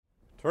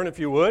Turn, if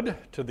you would,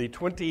 to the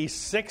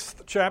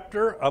 26th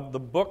chapter of the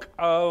book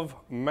of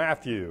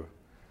Matthew.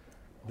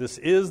 This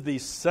is the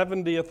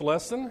 70th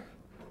lesson.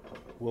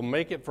 We'll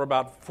make it for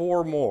about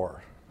 4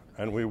 more,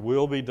 and we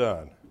will be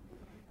done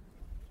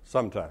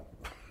sometime.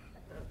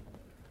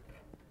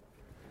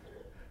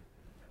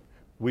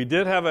 We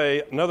did have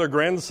another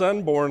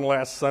grandson born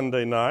last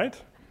Sunday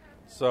night,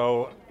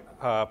 so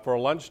for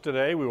lunch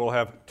today we will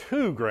have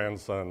 2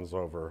 grandsons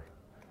over.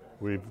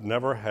 We've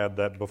never had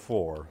that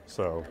before,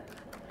 so...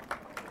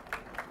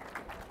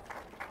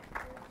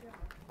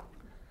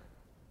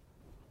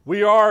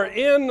 We are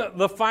in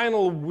the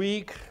final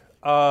week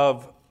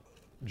of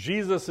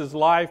Jesus'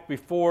 life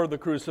before the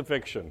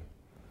crucifixion.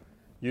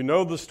 You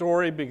know the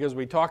story because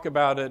we talk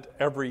about it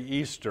every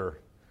Easter.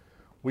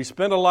 We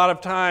spent a lot of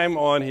time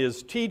on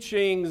his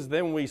teachings,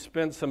 then we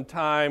spent some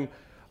time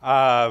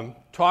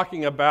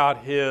talking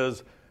about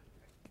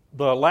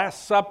the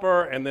Last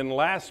Supper, and then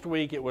last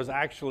week it was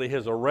actually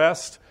his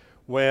arrest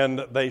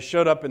when they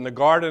showed up in the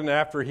garden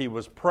after he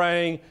was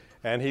praying,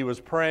 and he was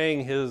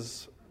praying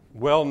his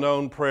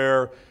well-known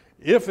prayer,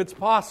 "If it's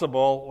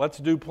possible, let's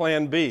do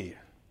plan B.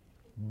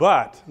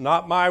 But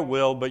not my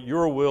will, but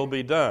your will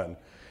be done."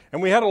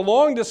 And we had a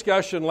long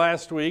discussion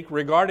last week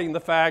regarding the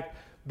fact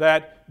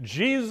that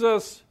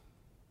Jesus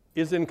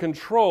is in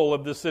control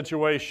of this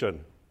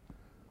situation.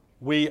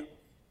 We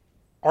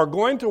are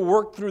going to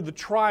work through the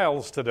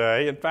trials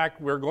today. In fact,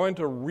 we're going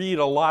to read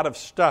a lot of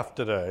stuff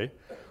today.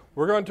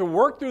 We're going to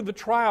work through the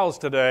trials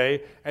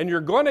today, and you're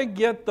going to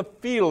get the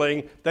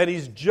feeling that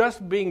he's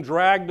just being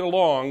dragged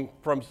along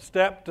from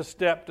step to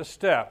step to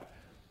step.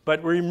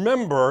 But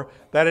remember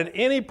that at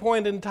any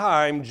point in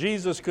time,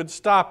 Jesus could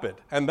stop it,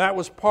 and that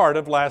was part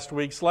of last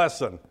week's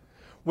lesson.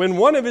 When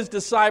one of his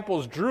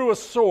disciples drew a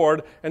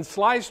sword and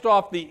sliced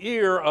off the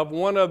ear of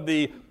one of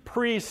the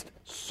priest's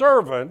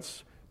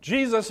servants,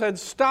 Jesus said,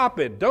 "Stop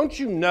it. Don't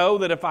you know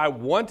that if I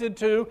wanted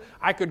to,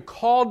 I could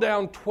call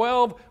down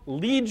 12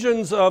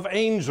 legions of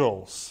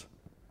angels?"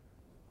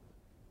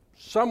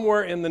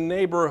 Somewhere in the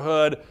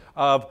neighborhood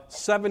of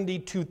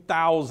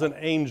 72,000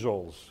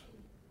 angels.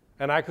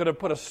 And I could have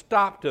put a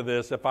stop to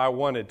this if I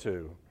wanted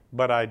to,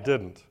 but I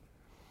didn't.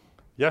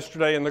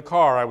 Yesterday in the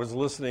car, I was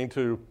listening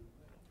to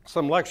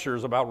some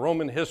lectures about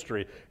Roman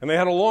history, and they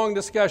had a long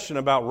discussion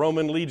about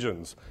Roman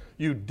legions.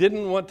 You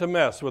didn't want to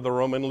mess with a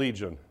Roman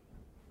legion.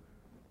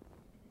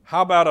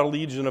 How about a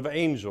legion of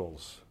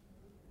angels?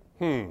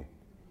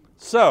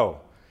 So,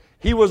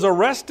 he was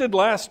arrested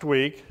last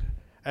week,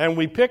 and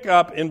we pick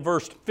up in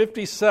verse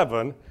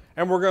 57,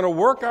 and we're going to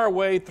work our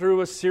way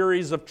through a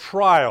series of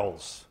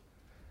trials.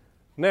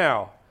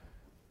 Now,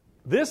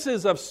 this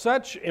is of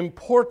such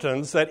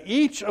importance that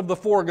each of the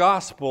 4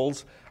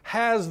 Gospels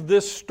has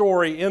this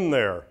story in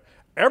there.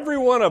 Every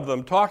one of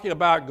them talking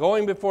about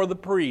going before the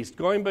priest,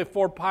 going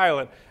before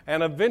Pilate,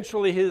 and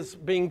eventually his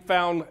being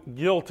found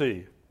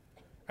guilty.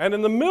 And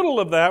in the middle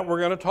of that, we're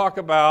going to talk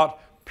about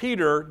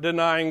Peter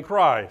denying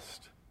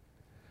Christ.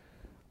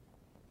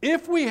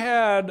 If we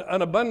had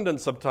an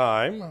abundance of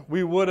time,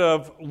 we would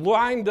have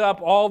lined up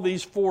all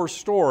these 4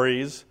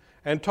 stories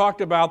and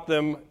talked about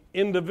them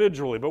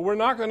individually. But we're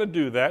not going to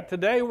do that.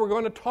 Today, we're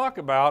going to talk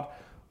about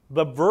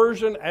the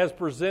version as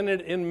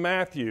presented in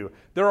Matthew.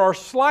 There are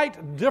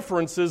slight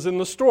differences in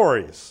the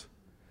stories,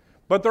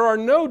 but there are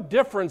no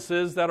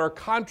differences that are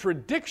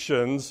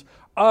contradictions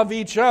of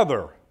each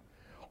other.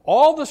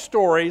 All the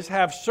stories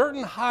have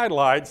certain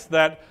highlights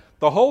that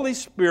the Holy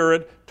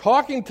Spirit,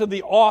 talking to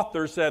the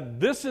author, said,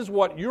 this is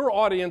what your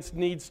audience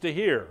needs to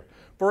hear.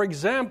 For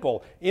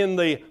example, in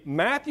the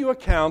Matthew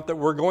account that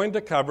we're going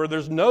to cover,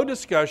 there's no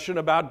discussion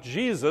about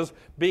Jesus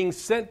being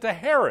sent to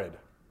Herod.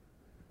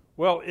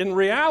 Well, in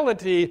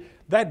reality,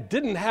 that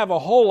didn't have a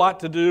whole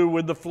lot to do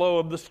with the flow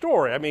of the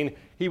story. I mean,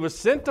 he was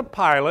sent to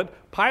Pilate.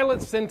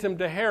 Pilate sent him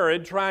to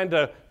Herod, trying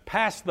to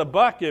pass the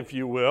buck, if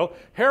you will.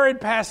 Herod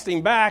passed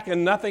him back,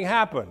 and nothing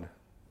happened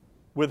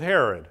with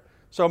Herod.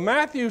 So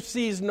Matthew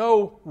sees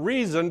no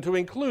reason to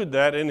include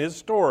that in his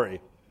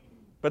story.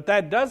 But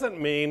that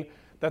doesn't mean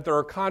that there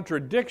are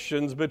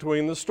contradictions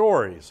between the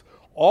stories.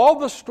 All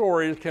the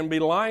stories can be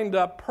lined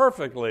up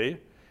perfectly,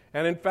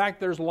 and in fact,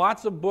 there's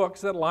lots of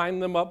books that line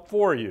them up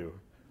for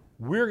you.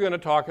 We're going to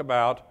talk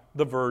about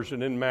the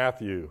version in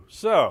Matthew.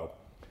 So,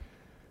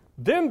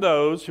 then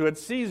those who had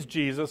seized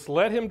Jesus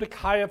led him to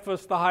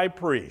Caiaphas the high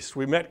priest.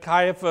 We met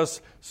Caiaphas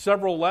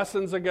several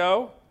lessons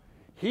ago.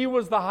 He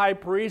was the high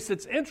priest.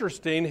 It's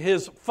interesting,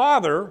 his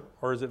father,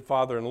 or is it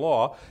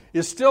father-in-law,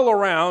 is still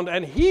around,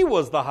 and he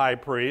was the high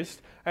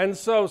priest. And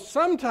so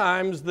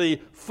sometimes the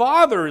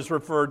father is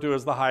referred to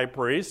as the high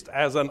priest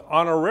as an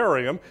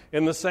honorarium,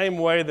 in the same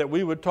way that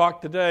we would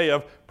talk today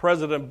of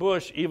President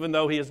Bush, even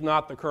though he is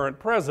not the current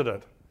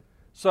president.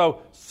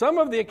 So some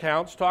of the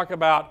accounts talk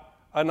about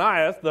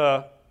Ananias,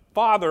 the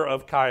father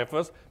of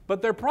Caiaphas,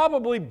 but they're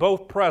probably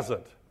both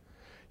present.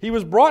 He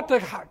was brought to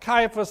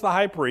Caiaphas the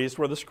high priest,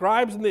 where the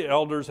scribes and the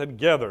elders had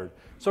gathered.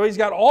 So he's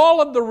got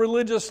all of the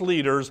religious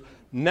leaders.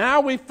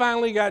 Now we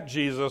finally got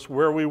Jesus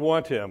where we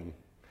want him.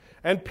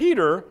 And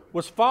Peter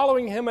was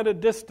following him at a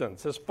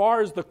distance, as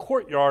far as the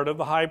courtyard of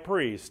the high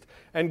priest.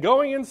 And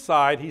going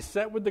inside, he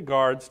sat with the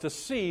guards to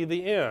see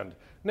the end.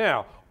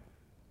 Now,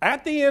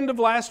 at the end of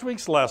last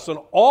week's lesson,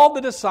 all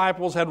the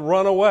disciples had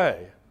run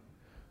away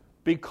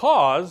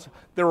because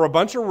there were a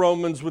bunch of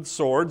Romans with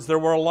swords. There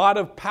were a lot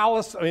of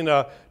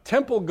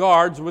temple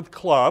guards with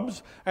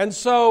clubs, and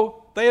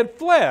so they had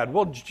fled.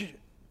 Well,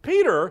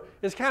 Peter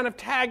is kind of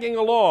tagging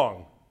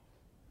along.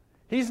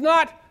 He's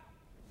not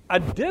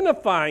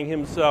identifying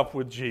himself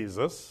with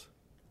Jesus,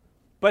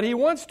 but he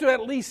wants to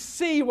at least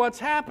see what's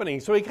happening.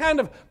 So he kind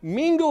of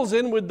mingles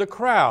in with the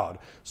crowd.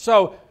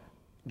 So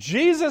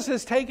Jesus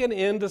is taken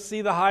in to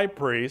see the high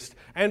priest,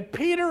 and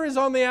Peter is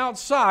on the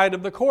outside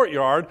of the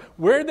courtyard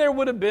where there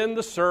would have been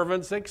the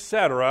servants,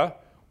 etc.,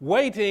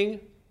 waiting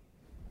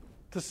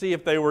to see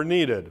if they were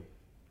needed.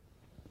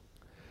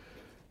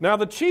 Now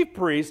the chief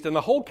priest and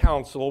the whole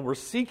council were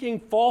seeking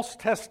false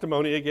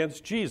testimony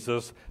against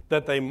Jesus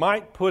that they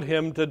might put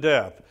him to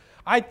death.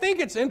 I think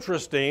it's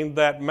interesting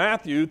that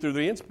Matthew, through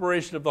the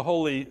inspiration of the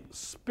Holy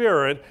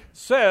Spirit,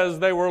 says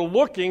they were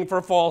looking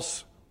for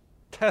false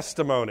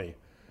testimony.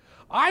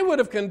 I would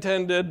have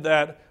contended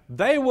that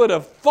they would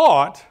have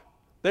thought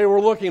they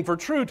were looking for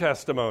true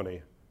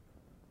testimony.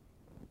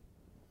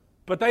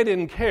 But they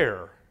didn't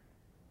care.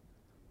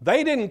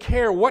 They didn't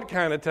care what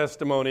kind of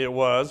testimony it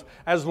was,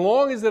 as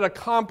long as it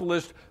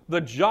accomplished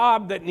the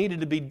job that needed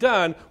to be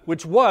done,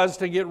 which was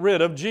to get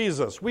rid of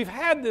Jesus. We've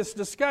had this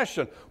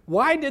discussion.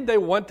 Why did they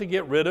want to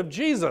get rid of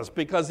Jesus?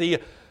 Because he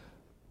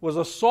was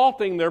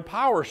assaulting their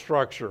power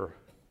structure.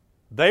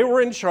 They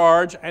were in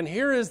charge, and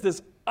here is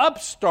this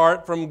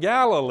upstart from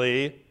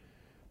Galilee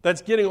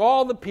that's getting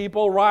all the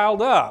people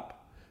riled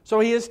up. So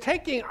he is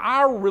taking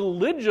our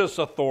religious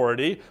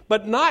authority,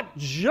 but not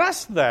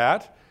just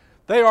that.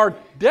 They are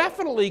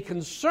definitely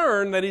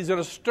concerned that he's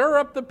going to stir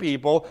up the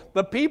people.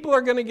 The people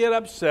are going to get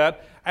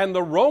upset, and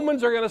the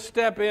Romans are going to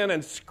step in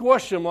and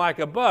squash him like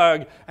a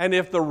bug. And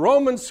if the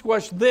Romans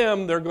squash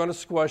them, they're going to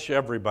squash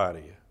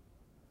everybody.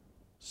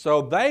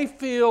 So they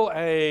feel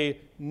a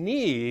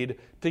need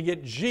to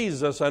get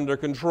Jesus under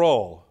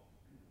control.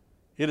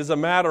 It is a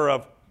matter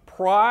of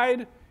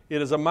pride.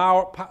 It is a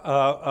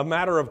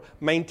matter of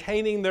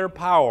maintaining their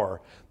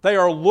power. They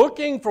are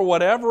looking for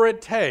whatever it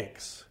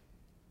takes.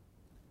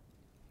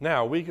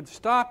 Now, we could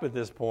stop at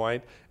this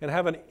point and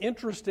have an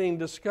interesting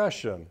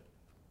discussion.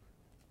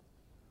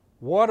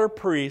 What are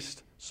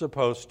priests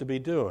supposed to be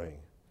doing?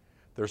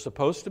 They're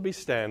supposed to be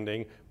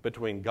standing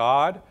between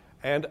God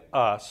and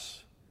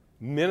us,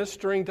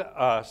 ministering to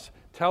us,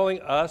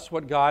 telling us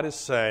what God is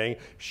saying,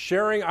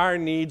 sharing our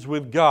needs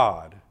with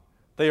God.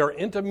 They are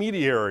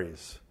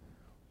intermediaries.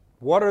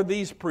 What are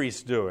these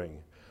priests doing?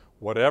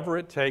 Whatever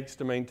it takes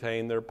to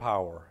maintain their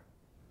power.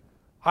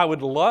 I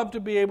would love to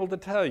be able to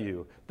tell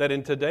you that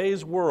in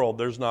today's world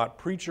there's not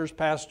preachers,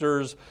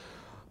 pastors,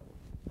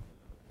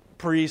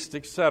 priests,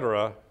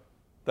 etc.,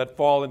 that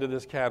fall into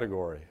this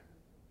category.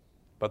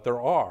 But there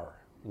are.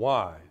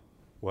 Why?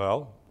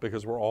 Well,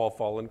 because we're all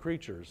fallen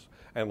creatures,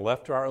 and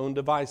left to our own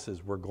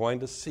devices, we're going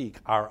to seek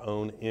our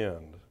own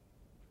end.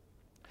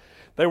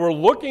 They were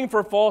looking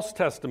for false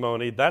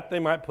testimony that they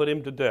might put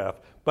him to death,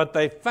 but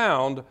they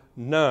found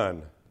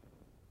none.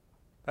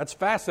 That's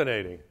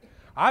fascinating.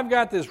 I've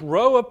got this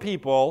row of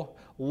people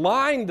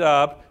lined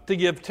up to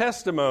give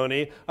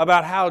testimony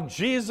about how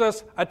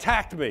Jesus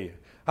attacked me,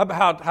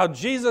 about how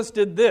Jesus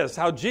did this,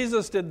 how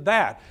Jesus did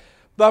that.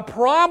 The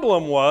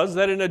problem was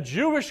that in a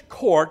Jewish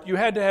court, you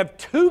had to have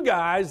two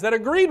guys that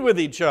agreed with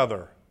each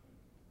other.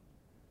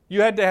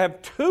 You had to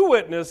have two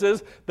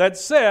witnesses that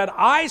said,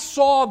 I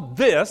saw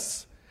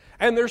this,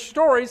 and their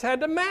stories had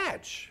to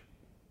match.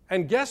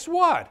 And guess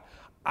what?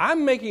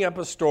 I'm making up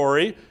a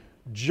story.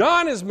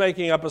 John is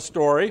making up a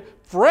story.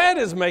 Fred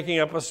is making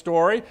up a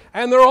story.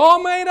 And they're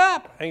all made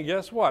up. And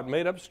guess what?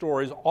 Made up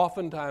stories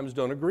oftentimes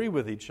don't agree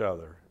with each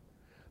other.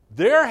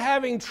 They're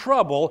having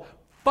trouble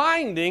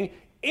finding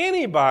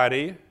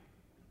anybody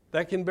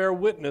that can bear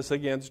witness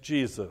against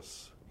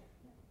Jesus.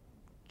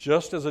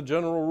 Just as a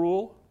general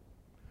rule,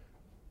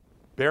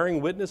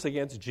 bearing witness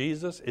against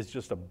Jesus is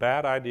just a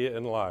bad idea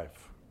in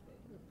life.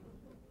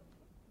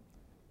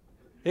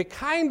 It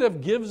kind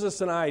of gives us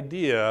an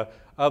idea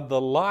of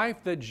the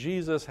life that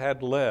Jesus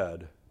had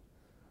led.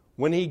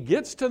 When he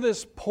gets to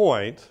this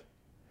point,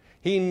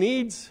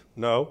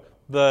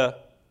 the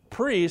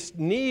priests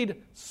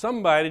need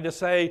somebody to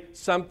say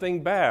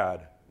something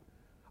bad.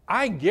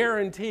 I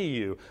guarantee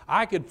you,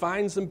 I could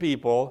find some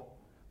people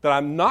that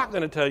I'm not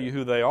going to tell you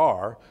who they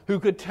are, who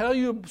could tell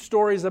you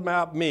stories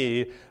about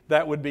me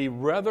that would be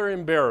rather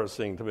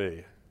embarrassing to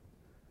me.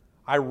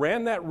 I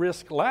ran that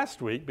risk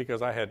last week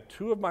because I had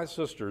two of my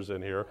sisters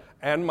in here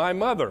and my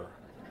mother.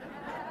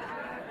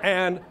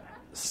 And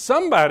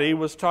somebody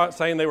was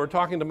saying they were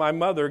talking to my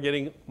mother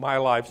getting my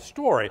life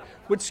story,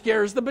 which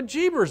scares the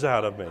bejeebers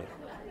out of me.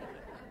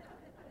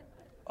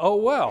 Oh,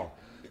 well.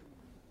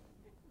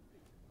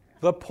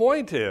 The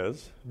point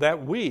is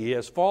that we,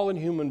 as fallen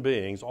human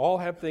beings, all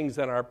have things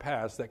in our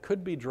past that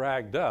could be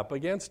dragged up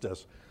against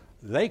us.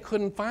 They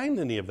couldn't find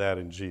any of that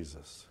in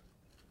Jesus.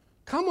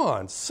 Come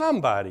on,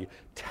 somebody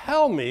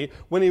tell me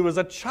when he was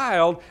a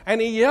child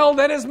and he yelled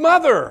at his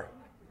mother.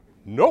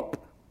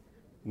 Nope,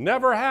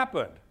 never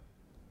happened.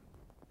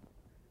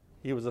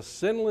 He was a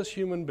sinless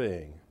human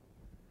being,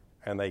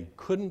 and they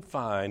couldn't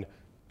find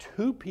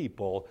two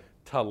people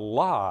to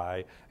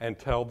lie and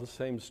tell the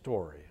same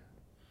story.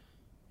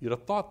 You'd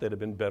have thought they'd have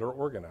been better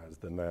organized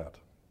than that.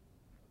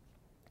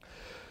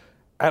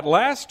 At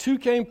last, two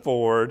came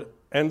forward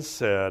and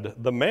said,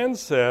 the man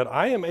said,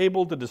 I am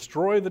able to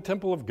destroy the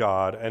temple of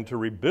God and to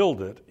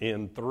rebuild it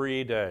in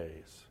 3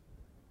 days.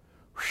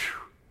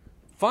 Whew.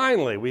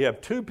 Finally, we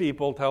have two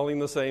people telling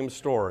the same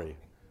story.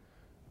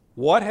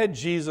 What had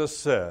Jesus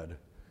said?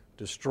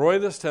 Destroy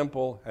this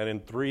temple, and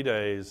in 3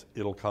 days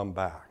it'll come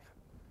back.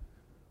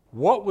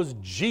 What was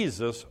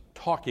Jesus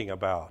talking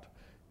about?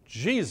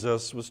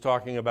 Jesus was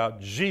talking about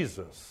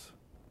Jesus.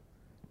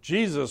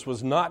 Jesus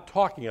was not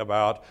talking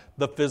about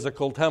the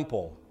physical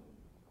temple.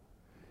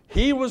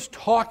 He was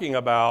talking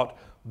about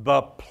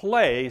the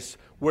place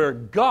where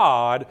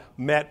God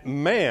met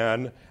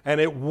man, and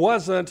it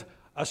wasn't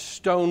a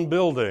stone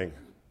building.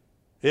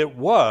 It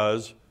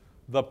was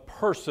the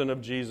person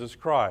of Jesus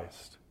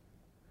Christ.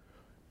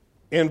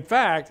 In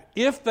fact,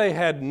 if they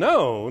had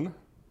known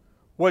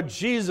what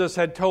Jesus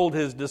had told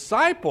his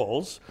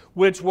disciples,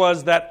 which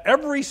was that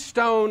every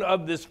stone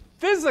of this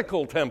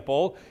physical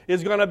temple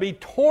is going to be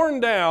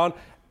torn down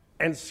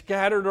and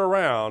scattered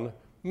around,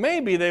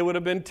 maybe they would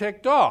have been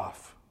ticked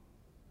off.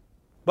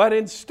 But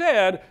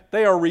instead,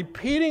 they are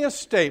repeating a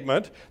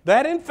statement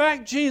that in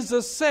fact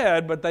Jesus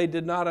said, but they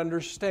did not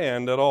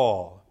understand at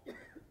all.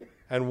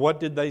 And what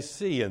did they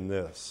see in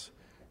this?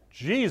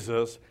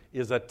 Jesus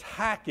is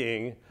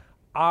attacking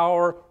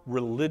our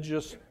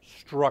religious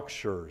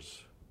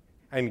structures.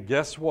 And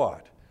guess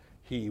what?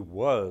 He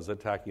was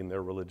attacking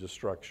their religious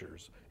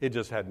structures. It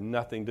just had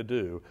nothing to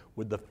do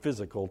with the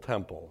physical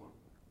temple.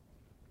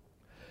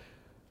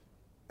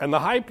 And the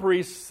high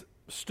priest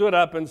stood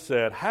up and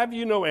said, have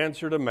you no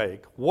answer to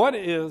make? What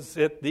is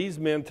it these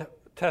men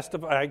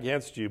testify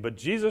against you? But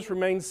Jesus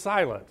remained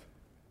silent.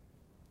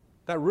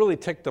 That really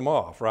ticked him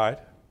off, right?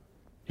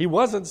 He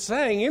wasn't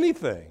saying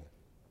anything.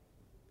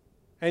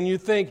 And you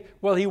think,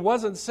 well, he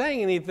wasn't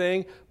saying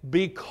anything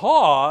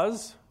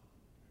because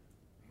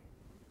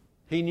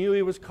he knew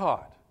he was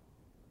caught.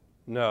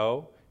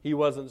 No, he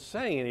wasn't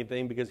saying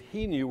anything because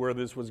he knew where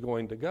this was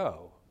going to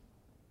go.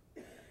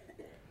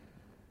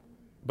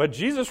 But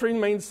Jesus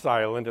remained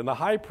silent, and the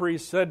high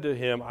priest said to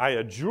him, I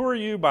adjure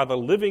you by the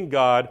living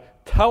God,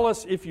 tell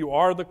us if you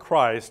are the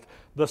Christ,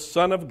 the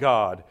Son of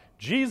God.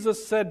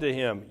 Jesus said to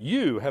him,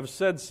 you have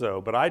said so,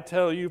 but I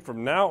tell you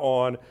from now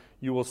on,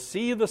 you will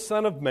see the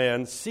Son of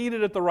Man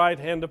seated at the right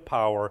hand of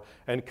power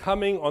and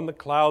coming on the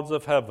clouds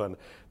of heaven.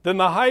 Then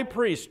the high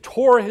priest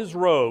tore his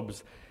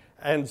robes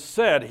and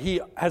said,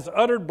 he has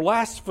uttered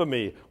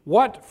blasphemy.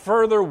 What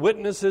further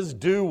witnesses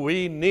do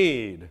we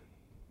need?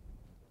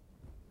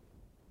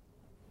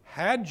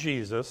 Had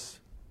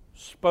Jesus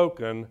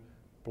spoken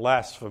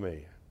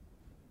blasphemy?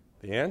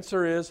 The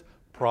answer is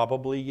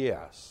probably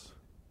yes,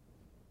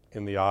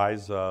 in the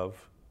eyes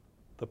of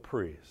the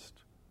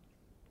priest.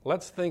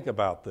 Let's think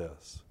about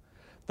this.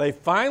 They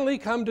finally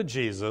come to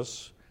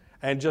Jesus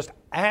and just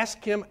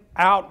ask him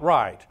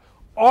outright,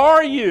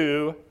 are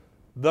you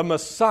the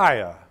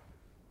Messiah?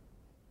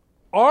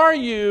 Are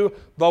you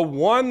the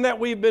one that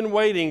we've been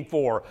waiting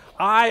for?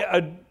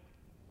 I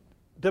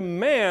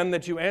demand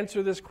that you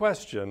answer this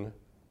question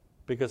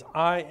because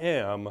I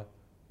am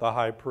the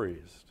high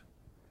priest.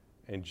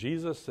 And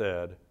Jesus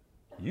said,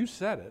 you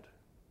said it.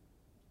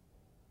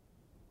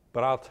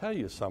 But I'll tell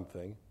you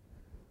something.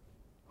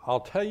 I'll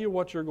tell you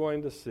what you're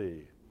going to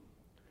see.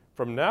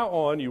 From now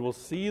on, you will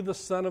see the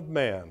Son of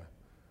Man.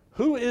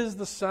 Who is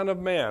the Son of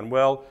Man?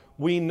 Well,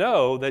 we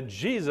know that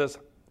Jesus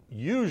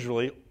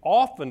usually,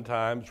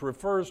 oftentimes,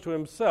 refers to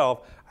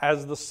himself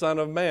as the Son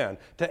of Man,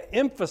 to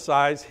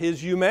emphasize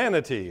his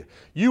humanity.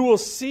 You will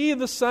see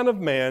the Son of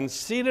Man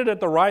seated at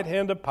the right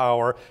hand of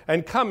power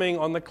and coming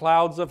on the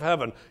clouds of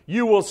heaven.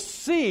 You will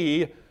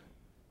see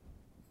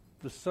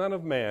the Son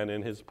of Man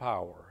in his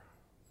power.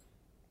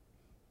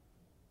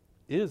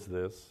 Is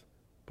this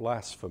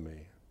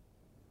blasphemy?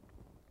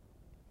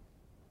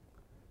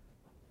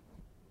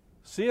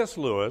 C.S.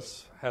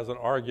 Lewis has an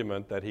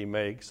argument that he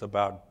makes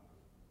about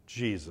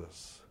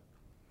Jesus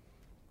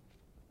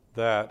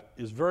that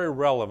is very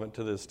relevant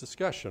to this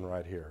discussion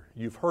right here.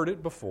 You've heard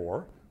it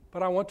before,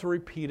 but I want to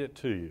repeat it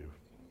to you.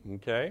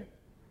 Okay?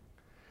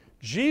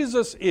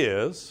 Jesus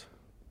is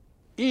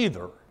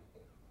either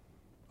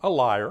a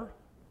liar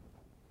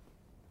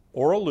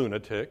or a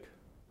lunatic,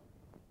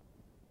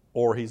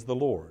 or he's the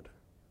Lord.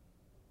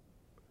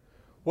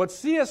 What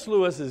C.S.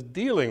 Lewis is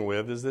dealing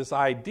with is this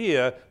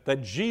idea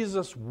that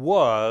Jesus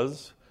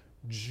was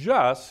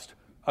just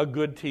a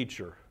good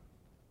teacher.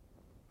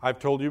 I've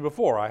told you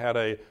before, I had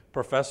a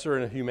professor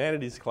in a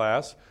humanities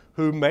class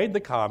who made the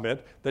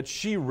comment that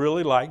she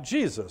really liked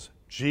Jesus.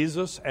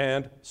 Jesus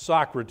and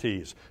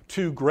Socrates,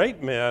 two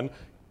great men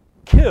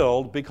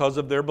killed because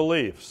of their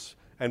beliefs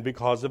and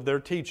because of their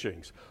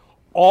teachings.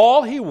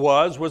 All he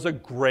was a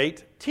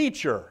great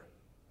teacher.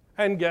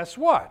 And guess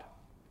what?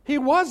 He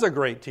was a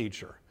great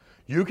teacher.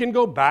 You can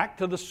go back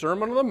to the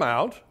Sermon on the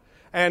Mount,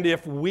 and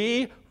if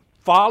we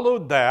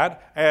followed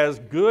that as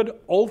good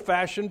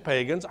old-fashioned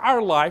pagans,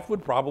 our life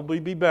would probably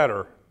be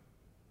better.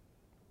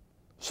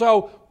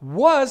 So,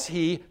 was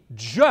he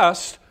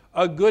just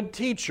a good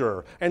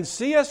teacher? And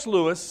C.S.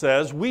 Lewis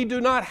says we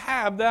do not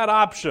have that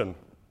option,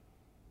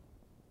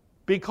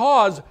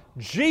 because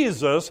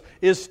Jesus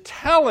is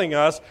telling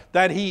us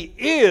that he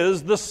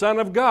is the Son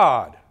of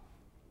God.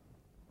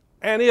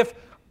 And if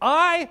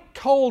I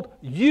told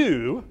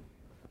you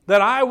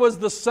that I was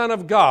the Son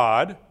of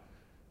God,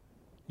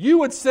 you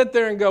would sit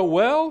there and go,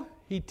 well,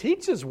 he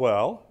teaches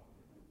well,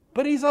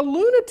 but he's a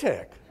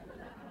lunatic.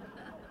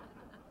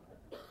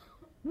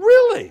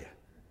 Really?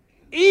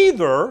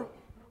 Either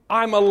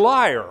I'm a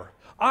liar.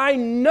 I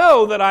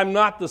know that I'm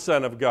not the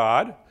Son of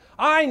God.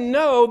 I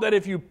know that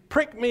if you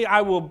prick me,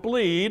 I will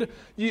bleed.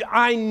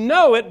 I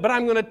know it, but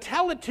I'm going to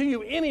tell it to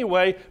you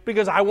anyway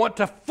because I want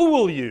to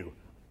fool you.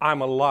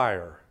 I'm a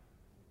liar.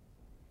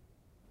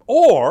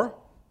 Or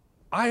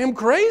I am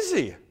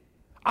crazy.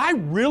 I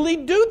really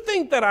do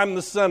think that I'm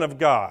the Son of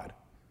God.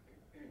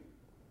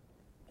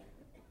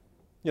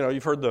 You know,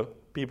 you've heard the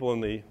people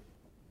in the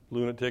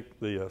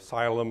the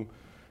asylum,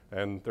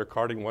 and they're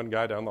carting one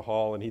guy down the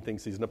hall, and he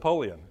thinks he's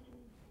Napoleon.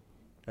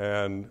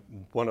 And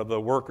one of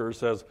the workers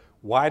says,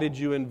 "Why did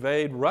you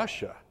invade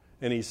Russia?"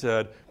 And he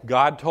said,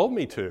 "God told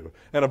me to."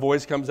 And a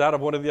voice comes out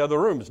of one of the other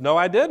rooms, "No,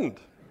 I didn't."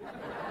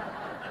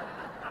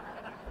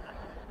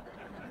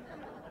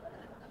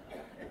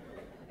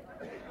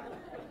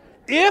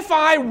 If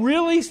I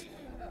really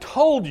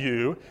told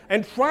you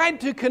and tried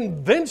to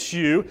convince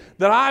you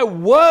that I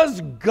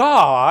was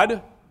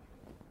God,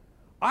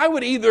 I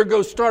would either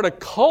go start a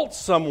cult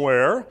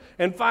somewhere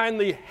and find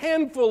the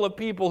handful of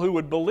people who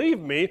would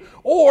believe me,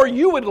 or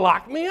you would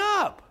lock me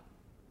up.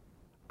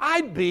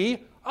 I'd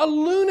be a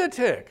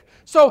lunatic.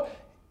 So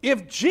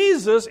if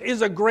Jesus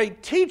is a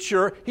great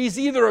teacher, he's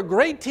either a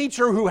great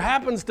teacher who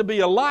happens to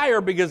be a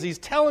liar because he's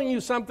telling you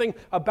something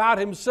about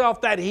himself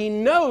that he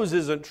knows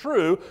isn't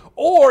true,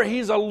 or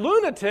he's a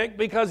lunatic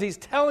because he's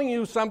telling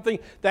you something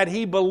that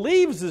he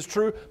believes is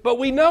true, but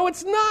we know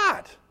it's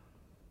not.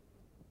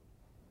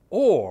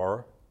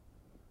 Or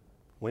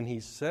when he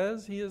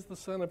says he is the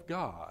Son of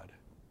God,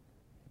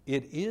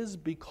 it is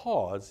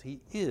because he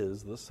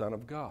is the Son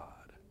of God.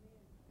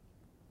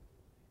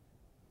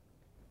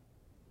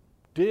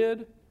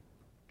 Did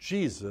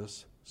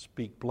Jesus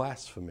speak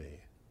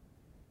blasphemy?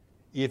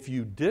 If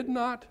you did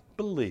not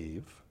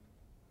believe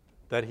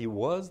that he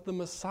was the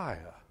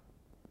Messiah,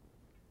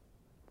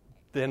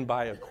 then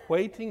by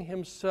equating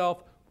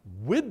himself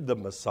with the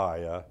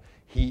Messiah,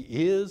 he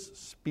is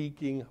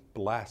speaking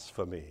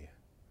blasphemy.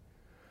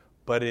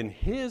 But in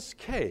his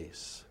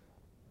case,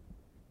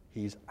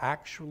 he's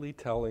actually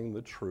telling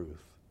the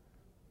truth,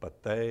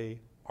 but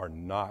they are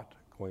not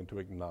going to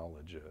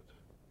acknowledge it.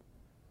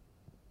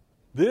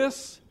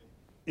 This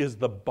is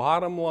the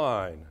bottom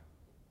line.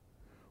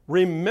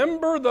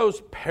 Remember those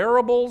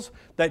parables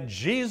that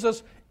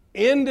Jesus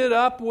ended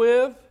up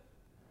with?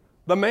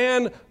 The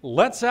man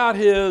lets out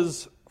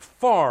his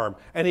farm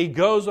and he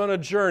goes on a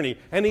journey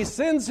and he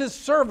sends his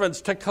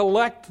servants to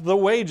collect the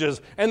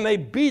wages and they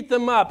beat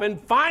them up,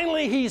 and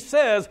finally he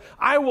says,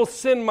 "I will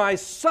send my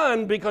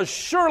son because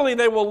surely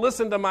they will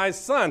listen to my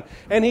son."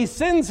 And he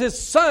sends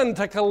his son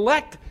to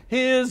collect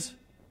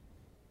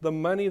the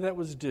money that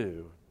was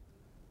due.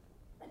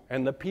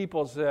 And the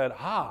people said,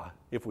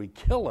 if we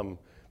kill him,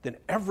 then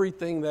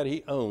everything that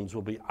he owns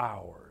will be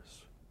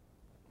ours.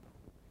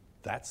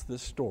 That's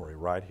this story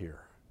right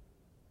here.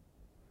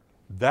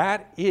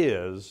 That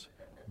is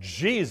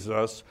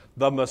Jesus,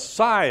 the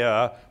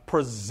Messiah,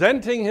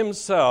 presenting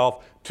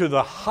himself to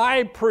the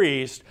high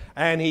priest,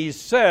 and he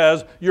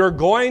says, "You're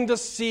going to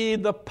see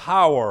the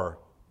power."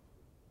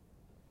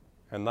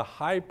 And the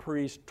high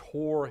priest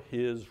tore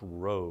his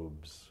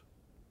robes.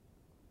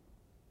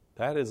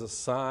 That is a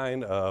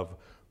sign of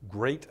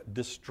great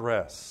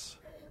distress.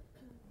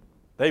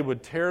 They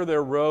would tear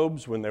their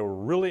robes when they were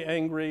really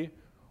angry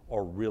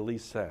or really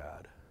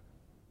sad.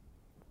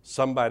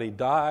 Somebody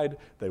died,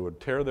 they would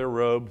tear their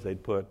robes,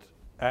 they'd put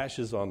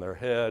ashes on their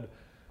head,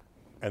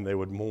 and they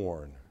would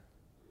mourn.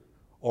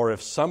 Or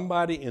if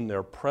somebody in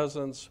their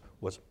presence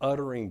was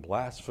uttering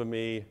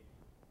blasphemy,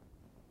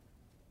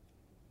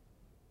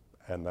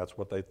 and that's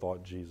what they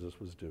thought Jesus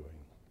was doing.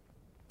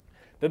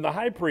 Then the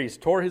high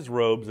priest tore his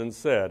robes and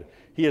said,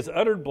 "He has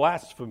uttered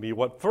blasphemy.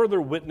 What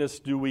further witness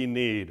do we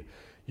need?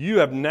 You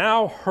have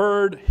now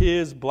heard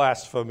his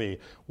blasphemy.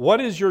 What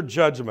is your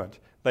judgment?"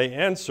 They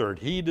answered,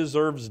 "He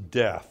deserves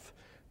death."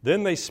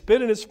 Then they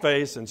spit in his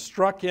face and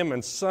struck him,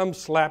 and some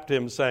slapped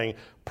him, saying,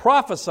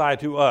 "Prophesy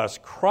to us,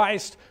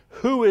 Christ,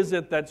 who is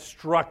it that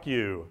struck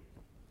you?"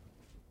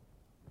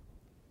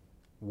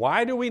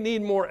 Why do we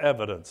need more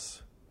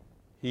evidence?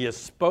 He has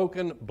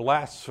spoken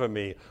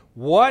blasphemy.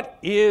 What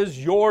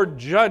is your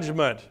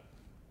judgment?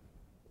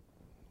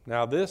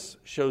 Now, this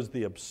shows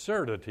the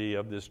absurdity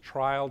of this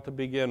trial to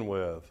begin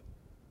with.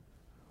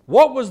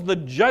 What was the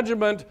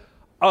judgment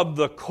of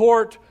the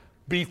court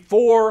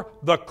before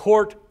the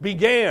court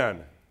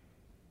began.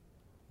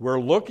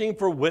 We're looking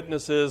for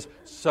witnesses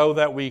so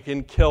that we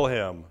can kill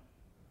him.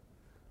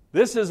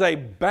 This is a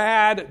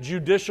bad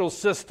judicial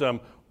system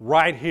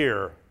right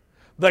here.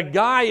 The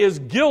guy is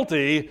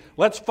guilty.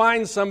 Let's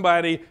find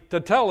somebody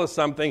to tell us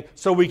something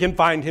so we can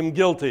find him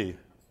guilty.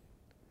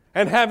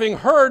 And having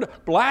heard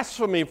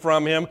blasphemy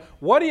from him,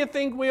 what do you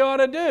think we ought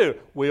to do?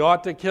 We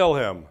ought to kill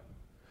him.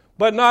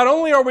 But not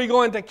only are we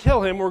going to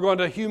kill him, we're going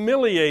to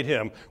humiliate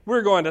him.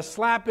 We're going to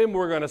slap him.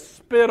 We're going to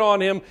spit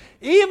on him.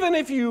 Even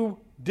if you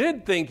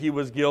did think he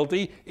was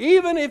guilty,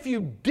 even if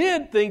you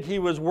did think he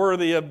was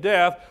worthy of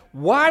death,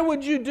 why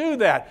would you do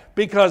that?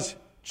 Because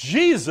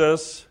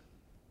Jesus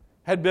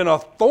had been a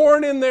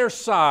thorn in their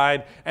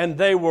side, and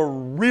they were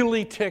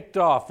really ticked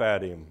off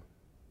at him.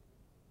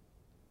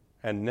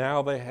 And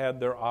now they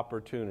had their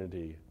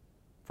opportunity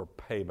for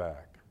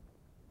payback.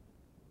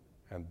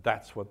 And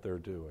that's what they're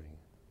doing.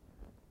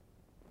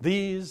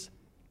 These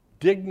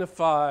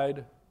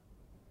dignified,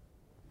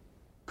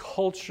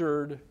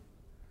 cultured,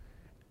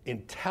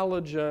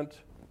 intelligent,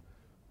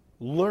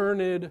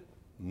 learned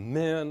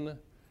men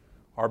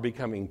are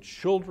becoming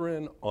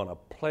children on a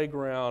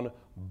playground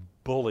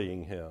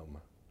bullying him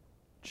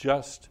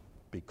just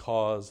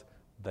because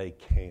they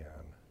can.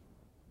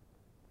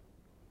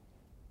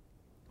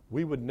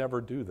 We would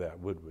never do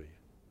that, would we?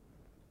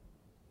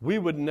 We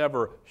would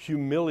never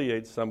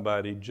humiliate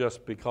somebody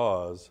just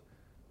because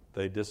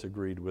they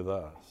disagreed with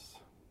us.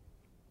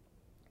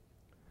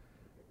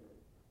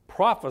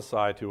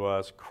 Prophesy to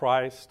us,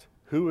 Christ,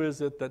 who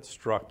is it that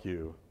struck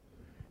you?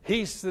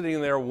 He's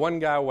sitting there, one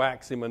guy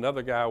whacks him,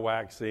 another guy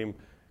whacks him.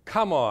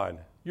 Come on,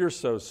 you're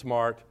so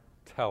smart,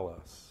 tell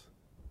us.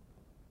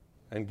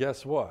 And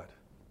guess what?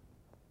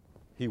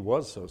 He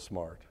was so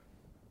smart.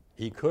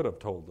 He could have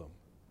told them.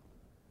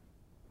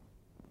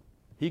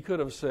 He could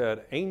have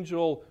said,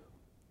 Angel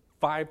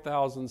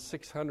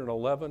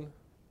 5,611,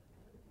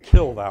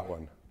 kill that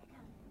one.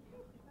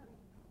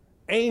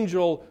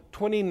 Angel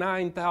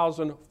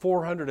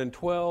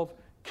 29,412,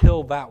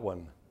 kill that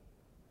one.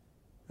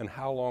 And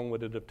how long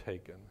would it have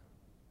taken?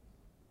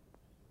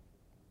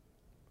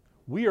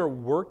 We are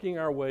working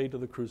our way to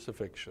the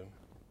crucifixion.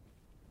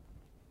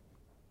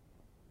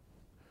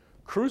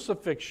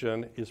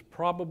 Crucifixion is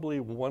probably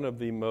one of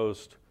the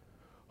most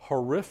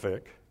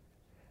horrific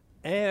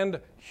and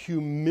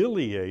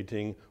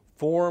humiliating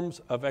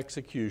forms of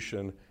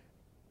execution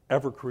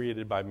ever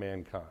created by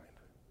mankind.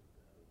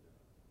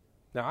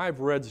 Now, I've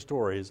read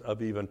stories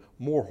of even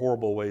more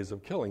horrible ways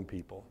of killing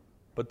people,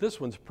 but this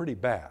one's pretty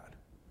bad.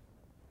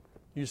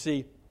 You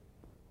see,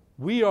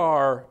 we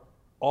are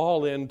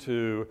all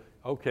into,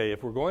 okay,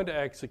 if we're going to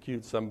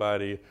execute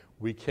somebody,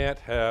 we can't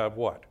have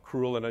what?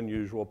 Cruel and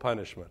unusual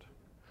punishment.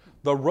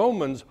 The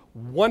Romans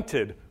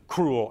wanted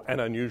cruel and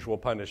unusual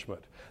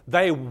punishment.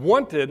 They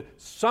wanted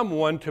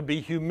someone to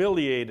be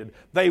humiliated.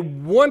 They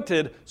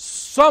wanted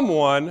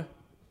someone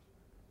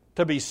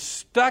to be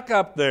stuck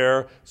up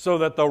there so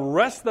that the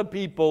rest of the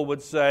people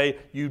would say,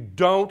 you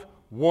don't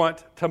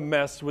want to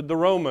mess with the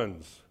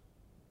Romans.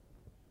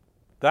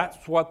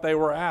 That's what they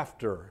were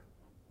after.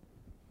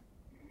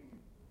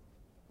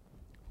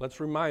 Let's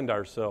remind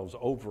ourselves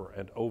over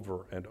and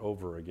over and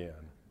over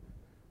again.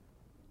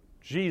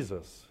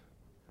 Jesus,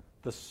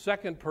 the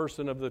second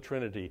person of the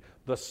Trinity,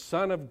 the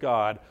Son of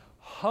God,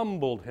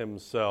 humbled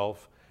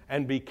himself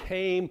and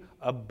became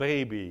a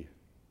baby.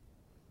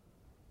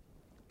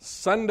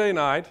 Sunday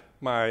night,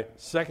 my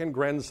second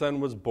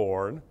grandson was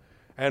born,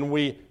 and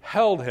we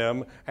held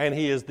him, and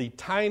he is the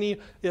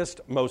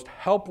tiniest, most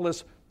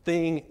helpless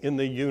thing in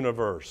the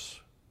universe.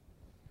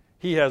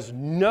 He has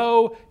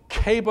no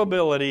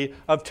capability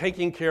of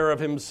taking care of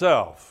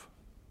himself.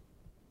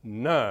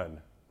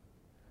 None.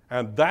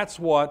 And that's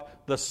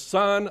what the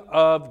Son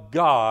of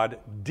God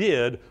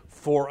did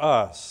for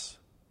us.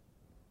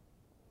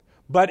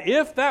 But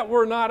if that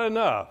were not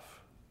enough,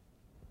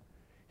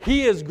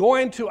 he is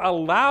going to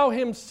allow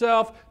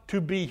himself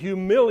to be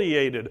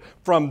humiliated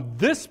from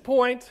this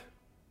point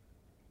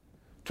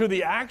to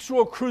the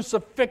actual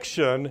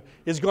crucifixion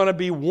is going to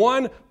be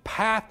one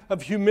path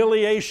of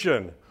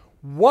humiliation.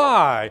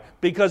 Why?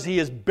 Because he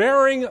is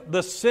bearing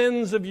the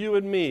sins of you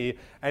and me,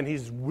 and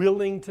he's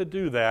willing to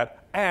do that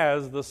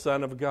as the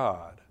Son of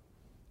God.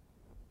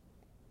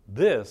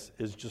 This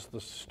is just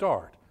the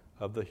start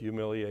of the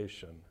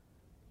humiliation.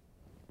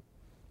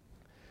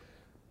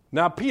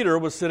 Now, Peter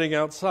was sitting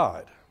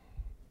outside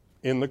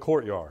in the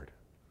courtyard.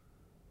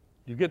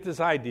 You get this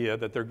idea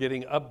that they're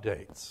getting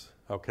updates,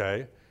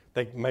 okay?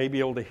 They may be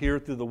able to hear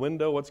through the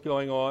window what's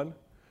going on.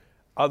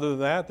 Other than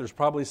that, there's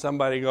probably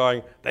somebody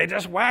going, they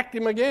just whacked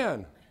him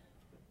again.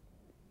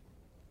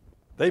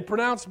 They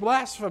pronounced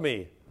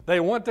blasphemy. They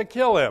want to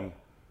kill him.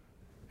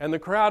 And the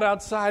crowd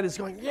outside is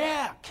going,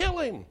 yeah, kill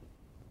him.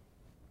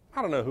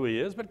 I don't know who he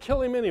is, but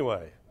kill him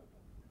anyway.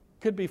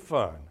 Could be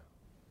fun.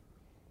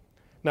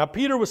 Now,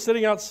 Peter was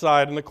sitting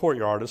outside in the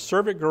courtyard. A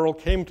servant girl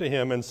came to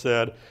him and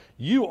said,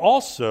 you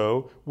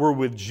also were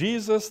with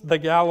Jesus the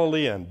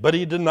Galilean. But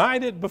he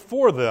denied it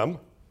before them.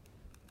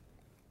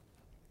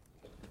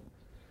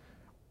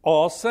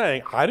 all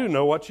saying, I don't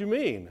know what you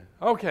mean.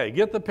 Okay,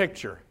 get the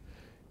picture.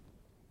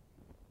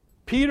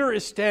 Peter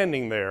is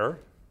standing there,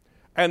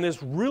 and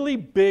this really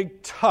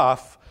big,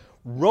 tough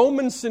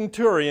Roman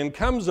centurion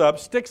comes up,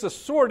 sticks a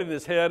sword in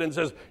his head, and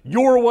says,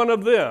 "You're one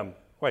of them."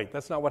 Wait,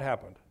 that's not what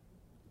happened.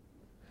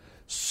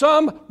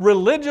 Some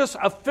religious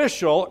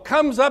official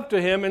comes up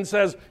to him and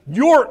says,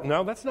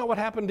 No, that's not what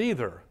happened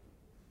either.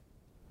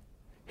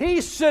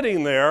 He's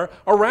sitting there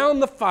around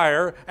the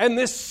fire, and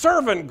this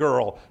servant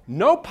girl,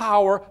 no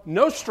power,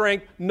 no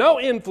strength, no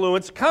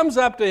influence, comes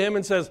up to him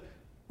and says,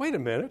 "Wait a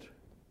minute,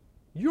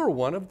 you're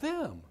one of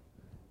them.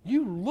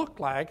 You look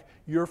like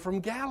you're from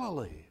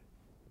Galilee."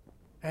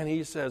 And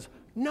he says,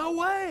 "No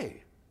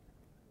way.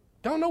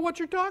 Don't know what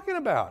you're talking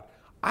about.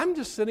 I'm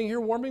just sitting here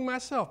warming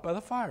myself by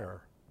the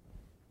fire."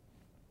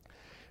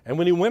 And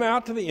when he went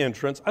out to the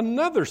entrance,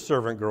 another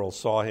servant girl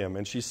saw him,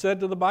 and she said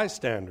to the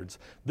bystanders,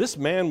 "This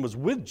man was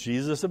with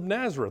Jesus of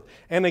Nazareth."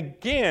 And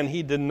again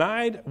he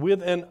denied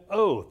with an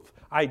oath,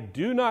 "I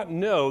do not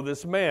know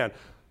this man."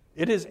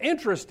 It is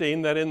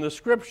interesting that in the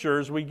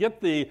Scriptures we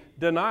get the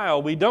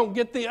denial, we don't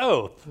get the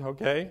oath,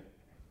 okay?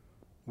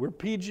 We're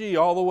PG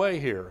all the way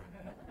here.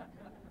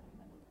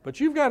 But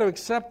you've got to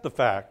accept the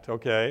fact,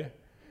 okay?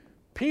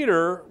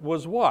 Peter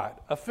was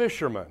what? A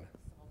fisherman.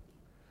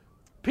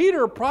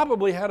 Peter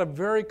probably had a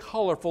very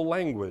colorful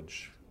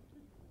language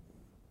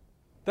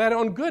that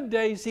on good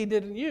days he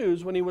didn't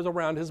use when he was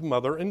around his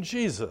mother and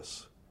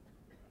Jesus.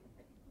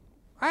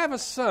 I have a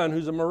son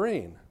who's a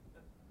Marine.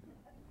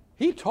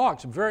 He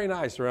talks very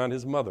nice around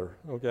his mother,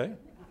 okay?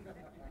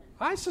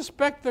 I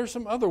suspect there's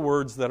some other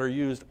words that are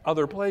used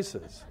other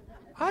places.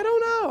 I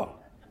don't know.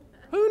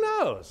 Who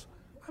knows?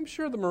 I'm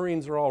sure the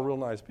Marines are all real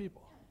nice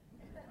people.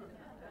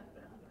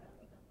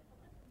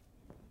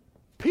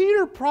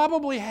 Peter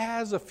probably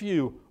has a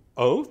few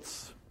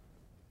oaths,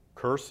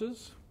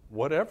 curses,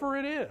 whatever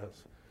it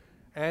is,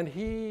 and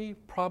he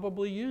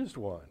probably used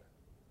one.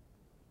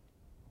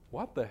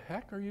 What the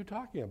heck are you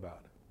talking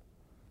about?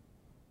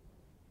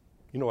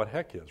 You know what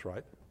heck is,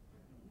 right?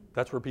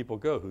 That's where people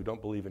go who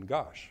don't believe in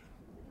gosh.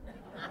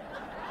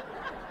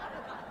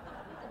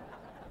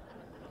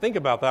 Think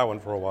about that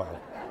one for a while.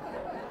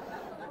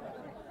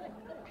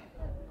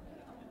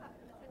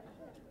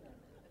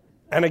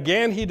 And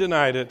again he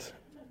denied it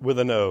with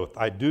an oath,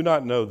 "I do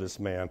not know this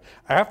man."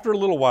 After a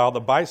little while,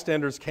 the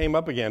bystanders came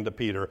up again to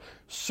Peter.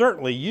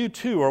 "Certainly you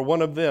too are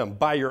one of them,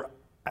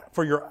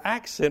 for your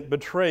accent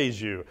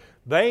betrays you."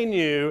 They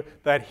knew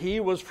that he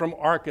was from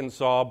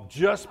Arkansas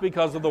just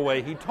because of the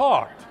way he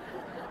talked.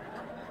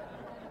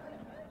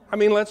 I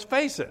mean, let's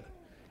face it.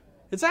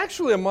 It's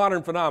actually a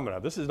modern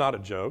phenomenon. This is not a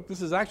joke.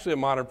 This is actually a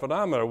modern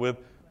phenomenon with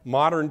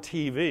modern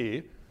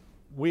TV.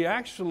 We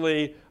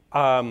actually,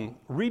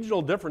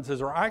 regional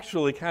differences are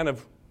actually kind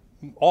of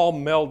all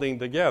melding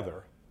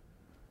together.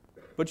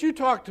 But you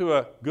talk to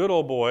a good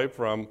old boy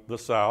from the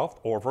South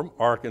or from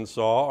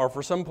Arkansas or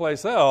from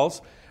someplace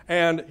else,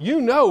 and you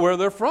know where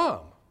they're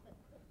from.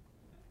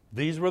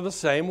 These were the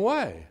same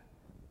way.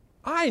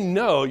 I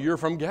know you're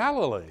from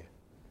Galilee.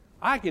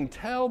 I can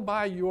tell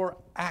by your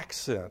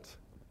accent.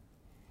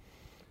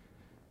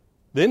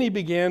 Then he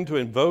began to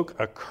invoke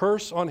a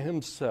curse on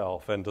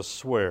himself and to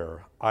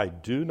swear, "I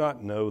do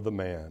not know the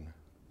man."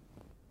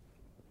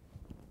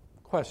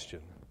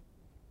 Question.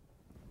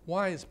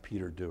 Why is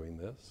Peter doing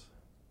this?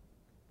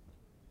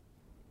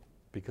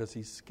 Because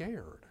he's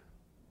scared.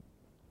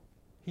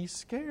 He's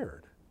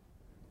scared.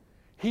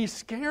 He's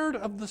scared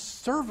of the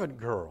servant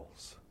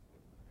girls.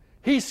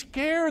 He's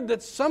scared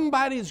that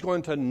somebody's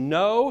going to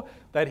know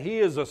that he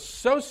is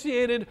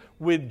associated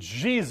with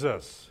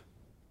Jesus.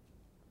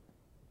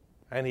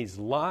 And he's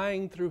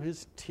lying through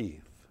his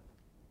teeth.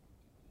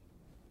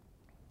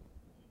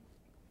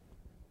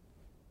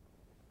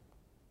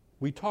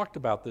 We talked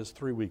about this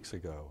 3 weeks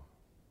ago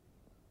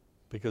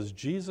because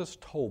Jesus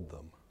told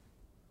them,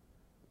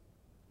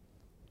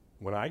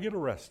 "When I get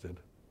arrested,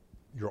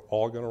 you're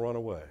all going to run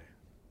away.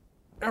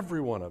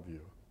 Every one of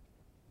you."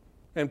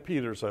 And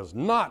Peter says,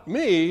 "Not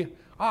me.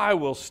 I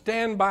will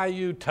stand by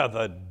you to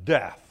the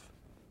death."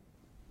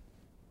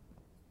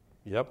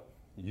 Yep,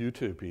 you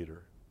too,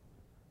 Peter.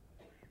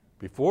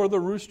 Before the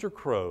rooster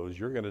crows,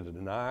 you're going to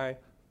deny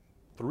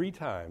 3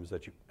 times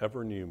that you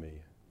ever knew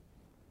me.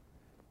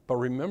 But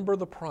remember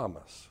the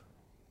promise.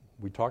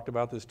 We talked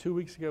about this 2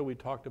 weeks ago. We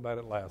talked about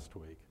it last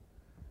week.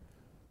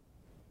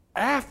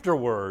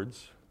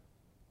 Afterwards,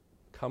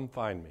 come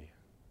find me.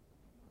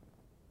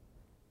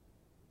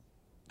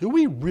 Do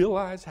we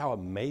realize how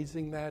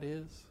amazing that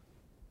is?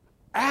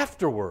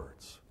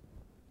 Afterwards,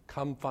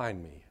 come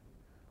find me.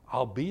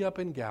 I'll be up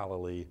in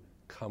Galilee.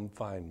 Come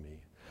find me.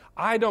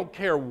 I don't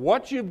care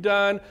what you've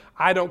done.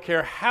 I don't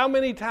care how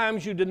many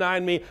times you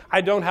denied me.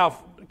 I don't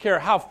care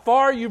how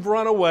far you've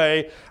run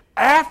away.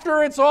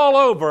 After it's all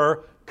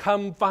over,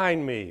 come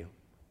find me.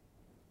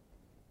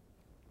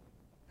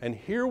 And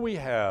here we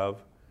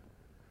have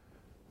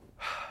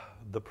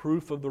the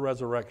proof of the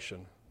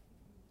resurrection.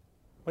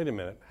 Wait a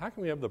minute. How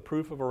can we have the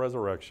proof of a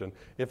resurrection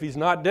if he's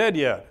not dead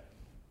yet?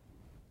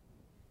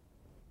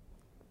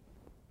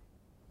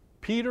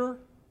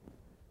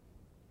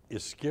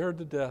 is scared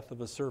to death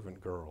of a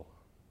servant girl.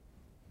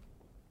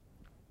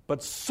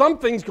 But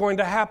something's going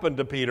to happen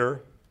to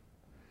Peter,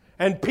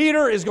 and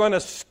Peter is going to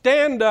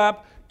stand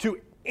up to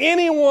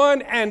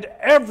anyone and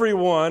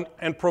everyone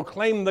and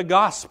proclaim the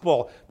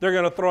gospel. They're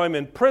going to throw him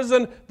in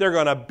prison. They're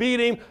going to beat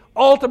him.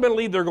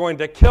 Ultimately, they're going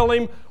to kill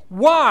him.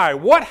 Why?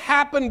 What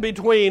happened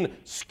between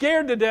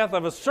scared to death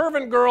of a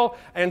servant girl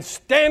and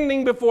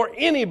standing before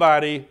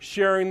anybody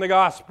sharing the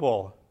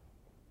gospel?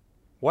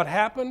 What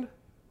happened?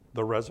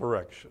 The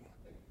resurrection.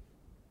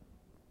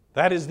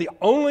 That is the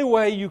only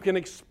way you can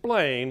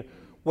explain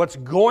what's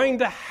going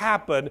to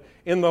happen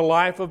in the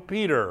life of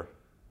Peter.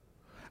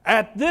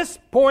 At this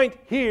point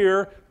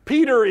here,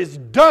 Peter is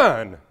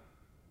done.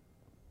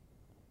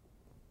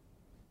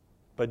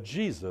 But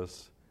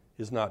Jesus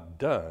is not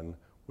done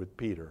with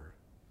Peter.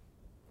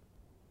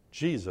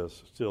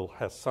 Jesus still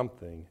has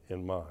something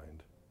in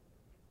mind.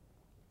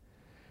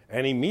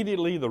 And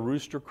immediately the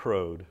rooster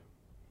crowed,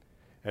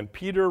 and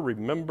Peter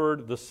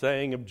remembered the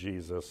saying of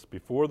Jesus,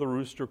 before the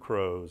rooster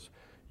crows,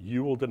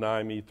 you will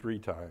deny me 3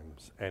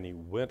 times. And he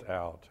went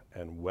out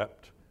and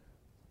wept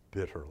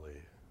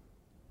bitterly.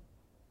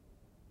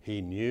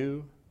 He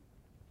knew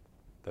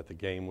that the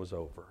game was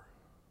over.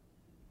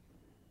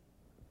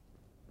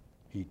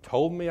 He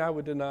told me I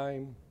would deny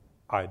him.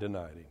 I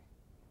denied him.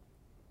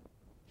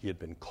 He had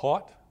been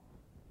caught,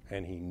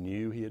 and he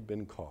knew he had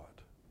been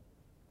caught.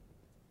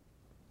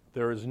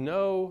 There is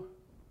no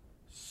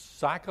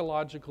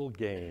psychological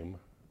game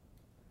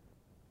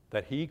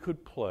that he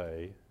could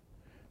play,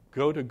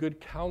 go to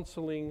good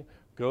counseling,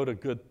 go to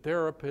good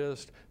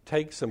therapist,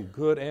 take some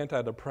good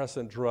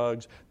antidepressant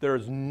drugs. There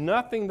is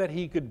nothing that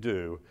he could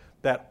do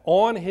that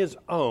on his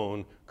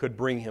own could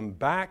bring him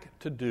back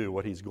to do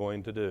what he's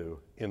going to do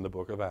in the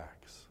book of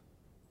Acts.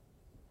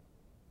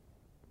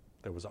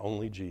 There was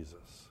only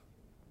Jesus,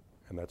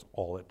 and that's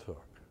all it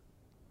took.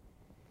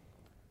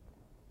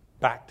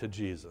 Back to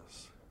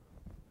Jesus.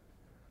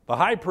 The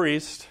high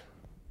priest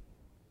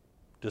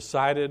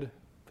decided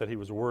that he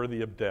was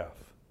worthy of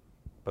death,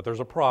 but there's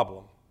a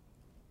problem.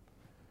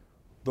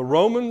 The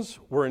Romans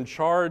were in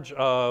charge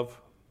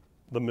of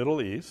the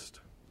Middle East.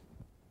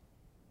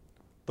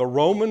 The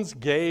Romans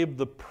gave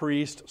the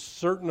priest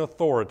certain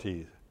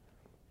authority.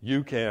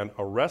 You can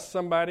arrest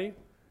somebody,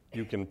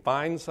 you can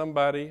fine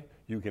somebody,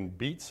 you can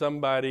beat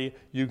somebody,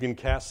 you can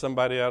cast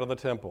somebody out of the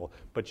temple,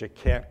 but you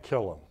can't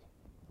kill them.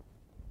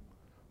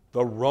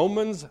 The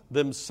Romans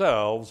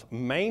themselves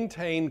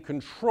maintained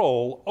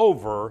control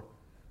over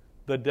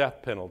the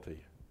death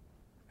penalty.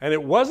 And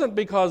it wasn't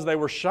because they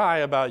were shy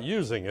about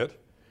using it.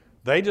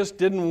 They just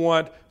didn't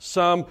want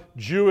some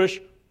Jewish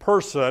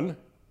person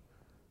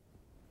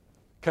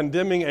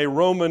condemning a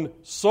Roman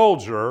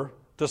soldier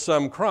to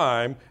some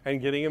crime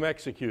and getting him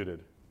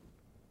executed.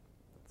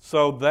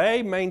 So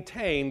they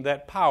maintained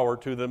that power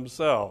to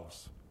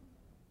themselves.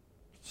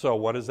 So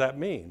what does that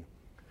mean?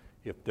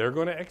 If they're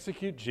going to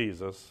execute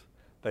Jesus,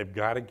 they've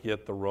got to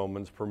get the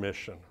Romans'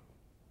 permission.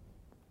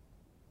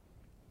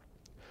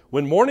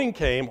 When morning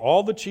came,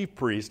 all the chief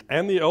priests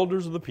and the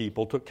elders of the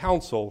people took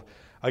counsel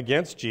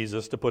against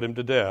Jesus to put him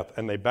to death.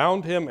 And they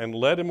bound him and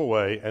led him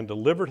away and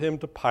delivered him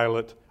to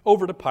Pilate,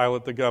 over to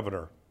Pilate the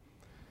governor.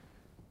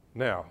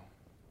 Now,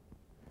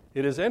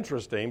 it is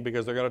interesting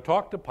because they're going to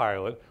talk to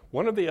Pilate.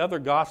 One of the other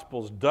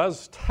Gospels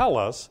does tell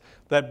us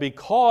that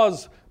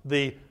because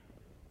the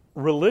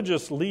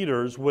religious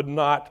leaders would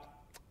not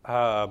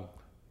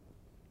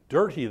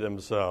dirty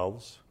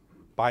themselves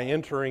by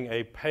entering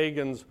a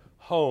pagan's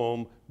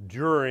home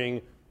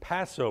during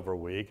Passover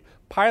week,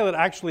 Pilate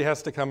actually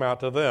has to come out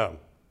to them.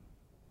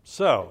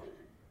 So,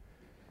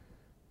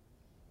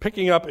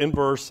 picking up in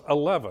verse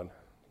 11.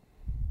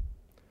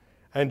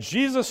 And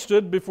Jesus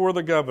stood before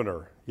the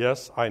governor.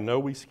 Yes, I know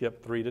we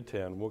skipped 3 to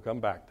 10. We'll come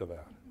back to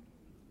that.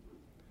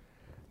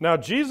 Now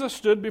Jesus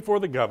stood before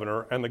the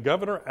governor, and the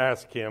governor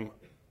asked him,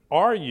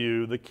 "Are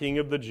you the king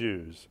of the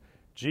Jews?"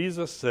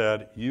 Jesus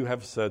said, "You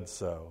have said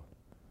so."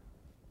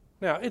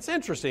 Now, it's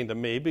interesting to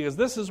me because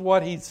this is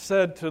what he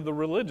said to the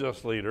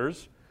religious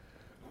leaders.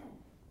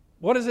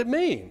 What does it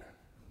mean?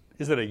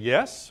 Is it a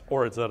yes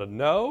or is it a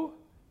no?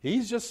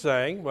 He's just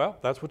saying, well,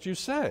 that's what you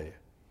say.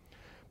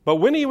 But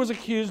when he was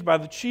accused by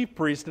the chief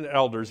priests and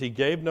elders, he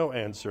gave no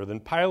answer. Then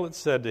Pilate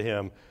said to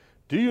him,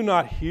 "Do you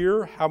not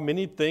hear how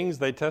many things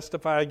they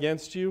testify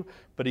against you?"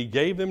 But he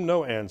gave them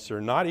no answer,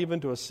 not even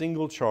to a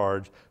single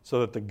charge, so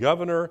that the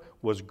governor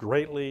was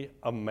greatly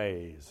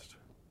amazed.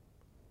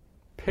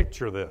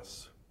 Picture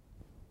this.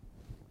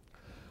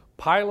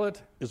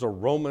 Pilate is a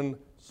Roman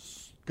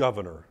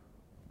governor.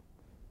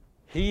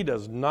 He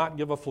does not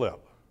give a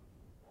flip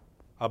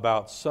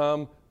about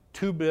some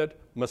two-bit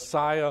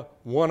Messiah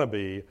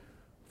wannabe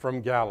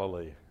from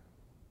Galilee.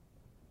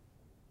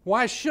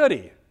 Why should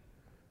he?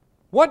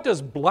 What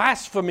does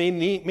blasphemy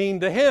mean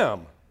to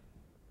him?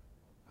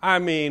 I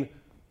mean,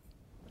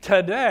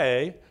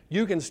 today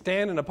you can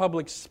stand in a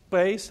public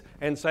space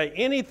and say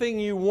anything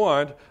you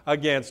want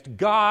against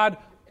God,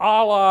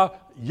 Allah,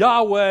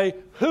 Yahweh,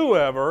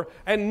 whoever,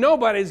 and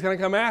nobody's going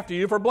to come after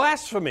you for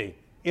blasphemy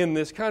in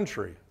this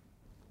country.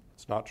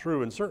 It's not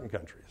true in certain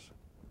countries.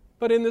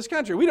 But in this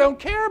country, we don't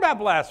care about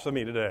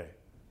blasphemy today.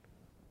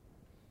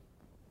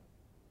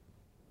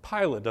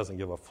 Pilate doesn't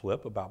give a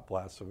flip about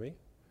blasphemy.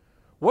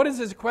 What is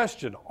his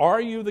question?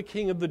 Are you the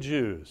king of the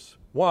Jews?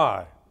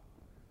 Why?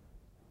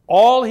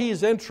 All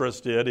he's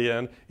interested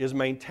in is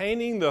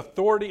maintaining the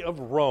authority of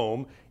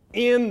Rome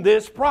in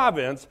this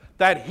province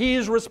that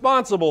he's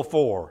responsible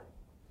for.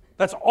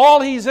 That's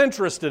all he's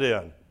interested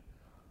in.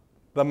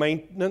 The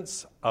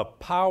maintenance of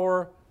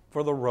power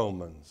for the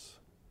Romans.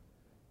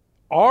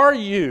 Are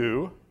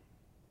you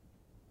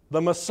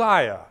the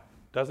Messiah?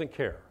 Doesn't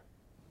care.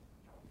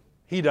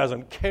 He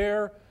doesn't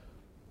care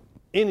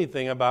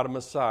anything about a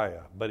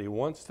Messiah, but he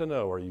wants to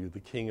know, are you the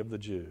king of the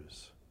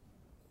Jews?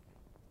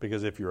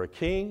 Because if you're a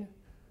king,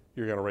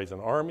 you're going to raise an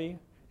army.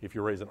 If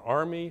you raise an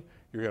army,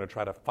 you're going to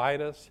try to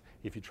fight us.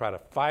 If you try to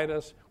fight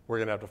us, we're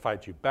going to have to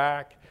fight you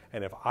back.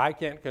 And if I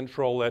can't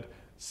control it,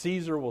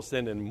 Caesar will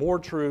send in more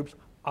troops.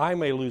 I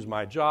may lose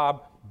my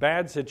job.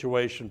 Bad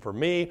situation for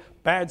me.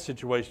 Bad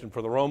situation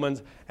for the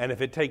Romans. And if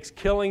it takes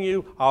killing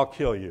you, I'll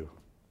kill you.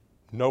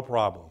 No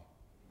problem.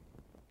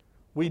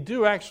 We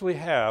do actually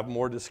have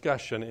more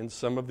discussion in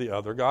some of the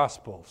other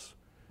Gospels.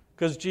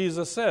 Because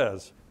Jesus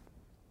says,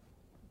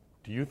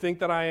 do you think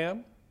that I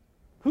am?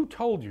 Who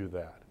told you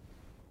that?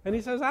 And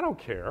he says, I don't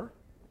care.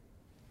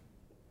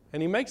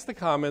 And he makes the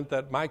comment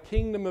that my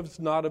kingdom is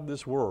not of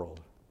this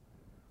world.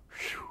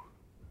 Whew.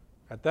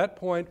 At that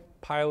point,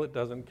 Pilate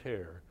doesn't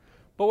care.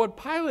 But what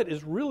Pilate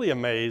is really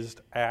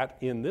amazed at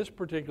in this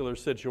particular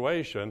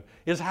situation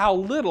is how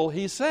little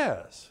he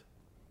says.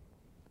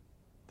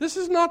 This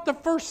is not the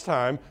first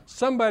time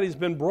somebody's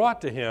been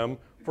brought to him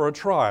for a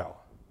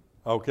trial,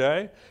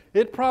 okay?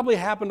 It probably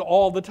happened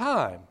all the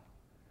time.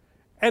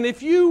 And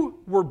if you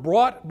were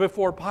brought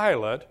before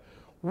Pilate,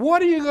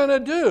 what are you going to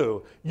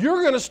do?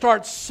 You're going to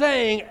start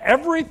saying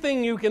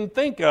everything you can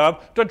think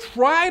of to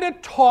try to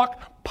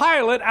talk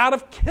Pilate out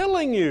of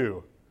killing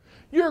you.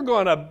 You're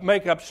going to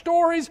make up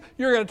stories.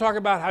 You're going to talk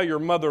about how your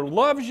mother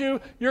loves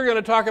you. You're going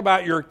to talk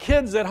about your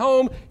kids at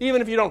home,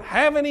 even if you don't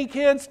have any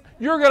kids.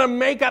 You're going to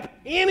make up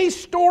any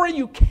story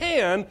you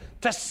can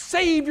to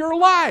save your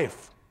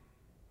life.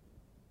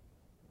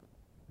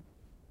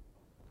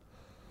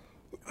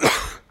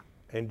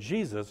 And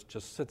Jesus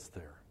just sits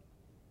there.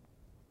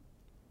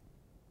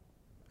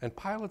 And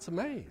Pilate's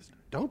amazed.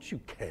 Don't you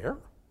care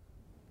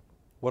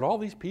what all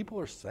these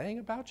people are saying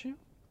about you?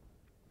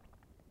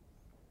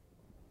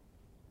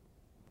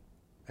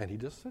 And he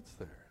just sits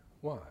there.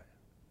 Why?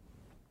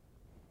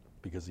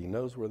 Because he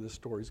knows where this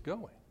story's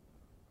going.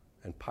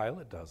 And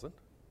Pilate doesn't.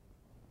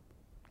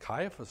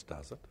 Caiaphas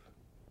doesn't.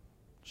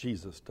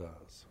 Jesus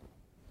does.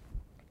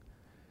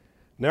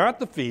 Now at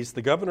the feast,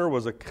 the governor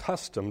was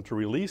accustomed to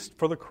release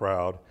for the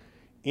crowd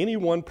any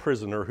one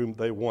prisoner whom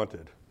they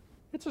wanted.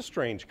 It's a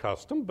strange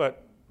custom,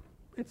 but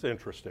it's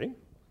interesting.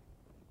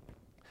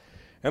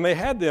 And they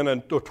had then a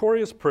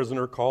notorious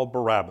prisoner called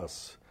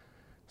Barabbas.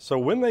 So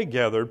when they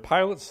gathered,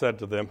 Pilate said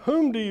to them,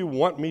 whom do you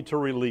want me to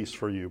release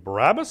for you,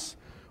 Barabbas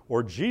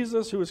or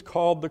Jesus, who is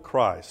called the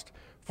Christ?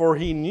 For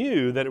he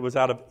knew that it was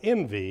out of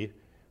envy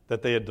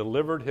that they had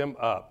delivered him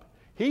up.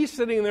 He's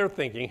sitting there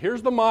thinking,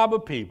 here's the mob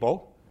of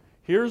people.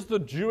 Here's the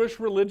Jewish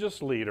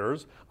religious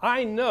leaders.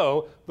 I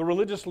know the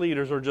religious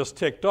leaders are just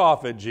ticked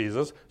off at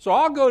Jesus, so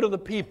I'll go to the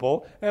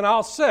people and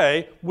I'll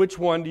say, which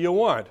one do you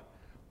want?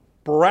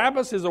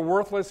 Barabbas is a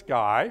worthless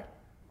guy.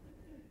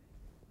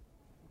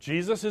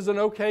 Jesus is an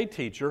okay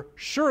teacher.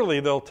 Surely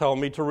they'll tell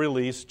me to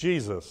release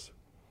Jesus.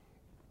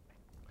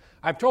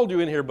 I've told you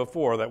in here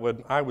before that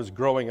when I was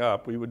growing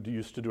up, we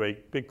used to do a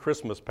big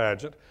Christmas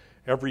pageant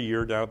every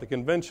year down at the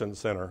convention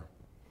center.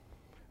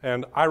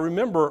 And I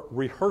remember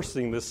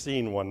rehearsing this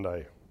scene one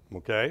day,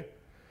 okay?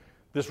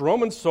 This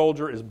Roman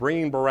soldier is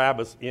bringing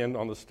Barabbas in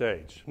on the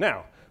stage.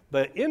 Now,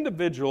 the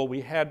individual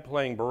we had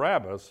playing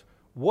Barabbas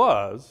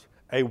was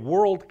a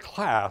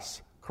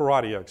world-class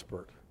karate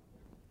expert.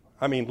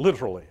 I mean,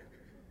 literally.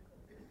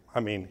 I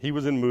mean, he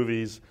was in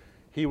movies.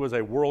 He was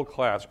a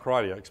world-class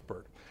karate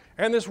expert.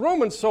 And this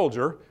Roman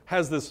soldier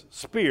has this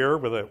spear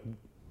with a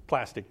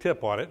plastic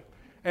tip on it.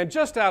 And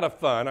just out of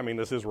fun, I mean,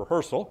 this is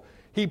rehearsal,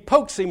 he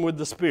pokes him with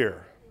the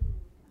spear.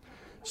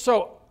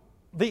 So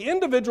the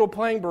individual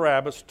playing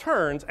Barabbas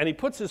turns and he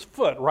puts his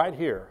foot right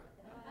here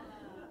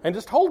and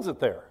just holds it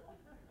there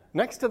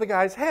next to the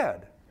guy's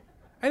head.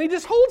 And he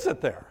just holds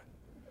it there.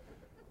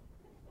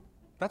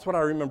 That's what I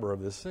remember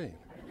of this scene.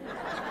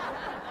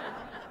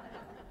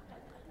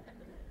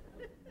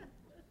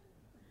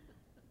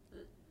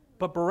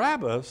 But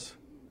Barabbas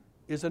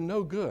is a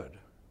no-good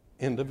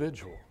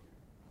individual.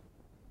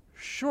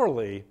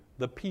 Surely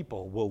the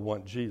people will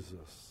want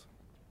Jesus.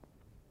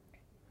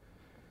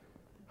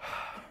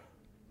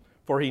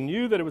 For he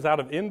knew that it was out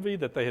of envy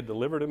that they had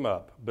delivered him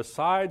up.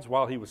 Besides,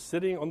 while he was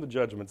sitting on the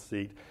judgment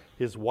seat,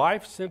 his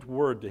wife sent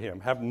word to him,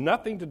 have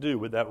nothing to do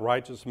with that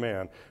righteous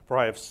man, for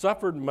I have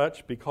suffered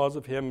much because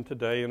of him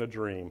today in a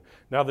dream.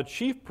 Now the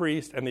chief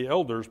priest and the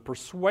elders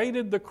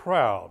persuaded the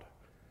crowd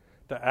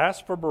to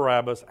ask for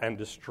Barabbas and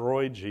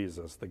destroy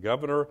Jesus. The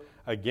governor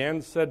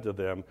again said to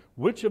them,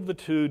 "Which of the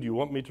two do you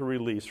want me to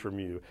release from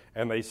you?"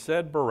 And they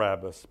said,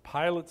 "Barabbas."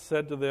 Pilate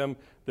said to them,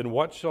 "Then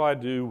what shall I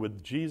do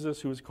with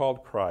Jesus who is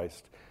called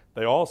Christ?"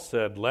 They all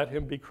said, "Let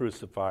him be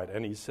crucified."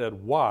 And he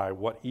said, "Why?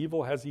 What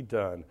evil has he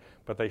done?"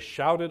 But they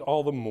shouted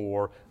all the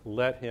more,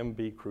 "Let him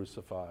be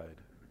crucified."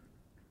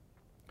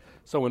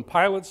 So when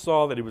Pilate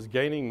saw that he was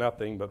gaining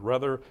nothing, but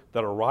rather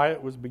that a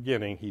riot was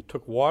beginning, he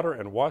took water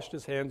and washed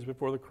his hands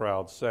before the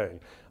crowd,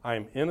 saying, "I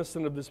am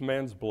innocent of this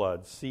man's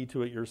blood. See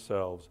to it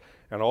yourselves."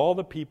 And all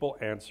the people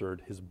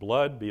answered, "His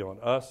blood be on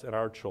us and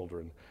our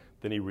children."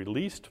 Then he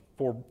released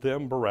for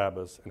them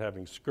Barabbas, and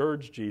having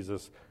scourged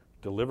Jesus,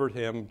 delivered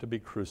him to be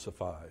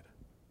crucified.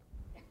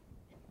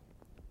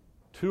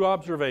 Two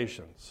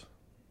observations.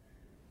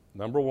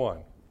 Number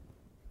one,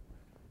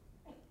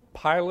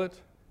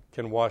 Pilate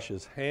can wash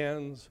his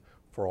hands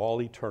for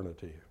all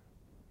eternity,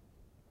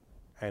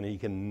 and he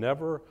can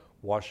never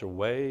wash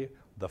away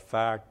the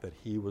fact that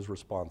he was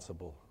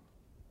responsible.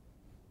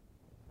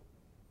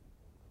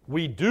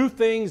 We do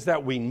things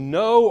that we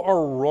know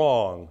are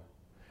wrong,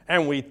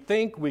 and we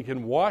think we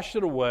can wash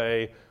it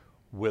away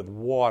with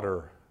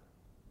water,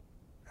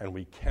 and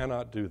we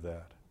cannot do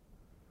that.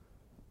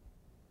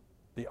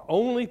 The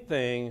only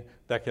thing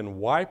that can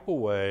wipe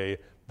away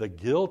the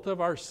guilt of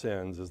our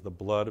sins is the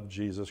blood of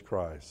Jesus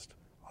Christ.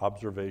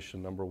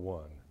 Observation number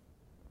one.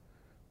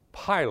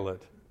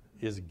 Pilate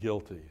is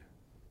guilty.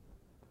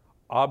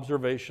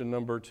 Observation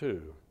number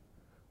two.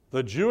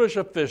 The Jewish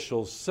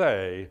officials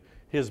say,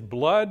 "His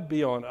blood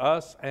be on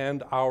us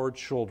and our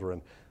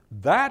children."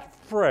 That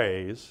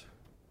phrase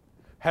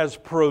has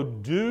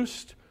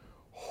produced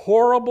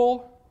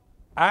horrible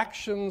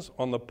actions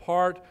on the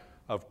part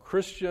of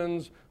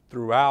Christians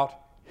throughout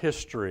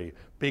history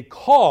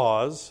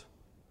because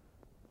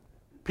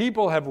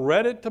people have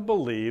read it to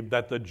believe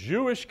that the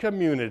Jewish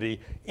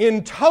community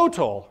in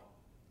total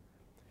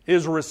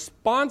is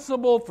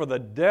responsible for the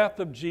death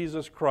of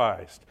Jesus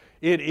Christ.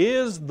 It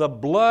is the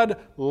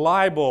blood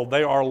libel.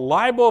 They are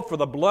liable for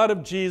the blood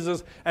of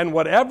Jesus, and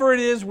whatever it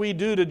is we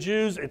do to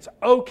Jews, it's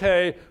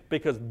okay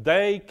because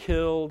they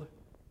killed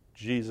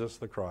Jesus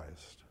the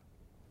Christ.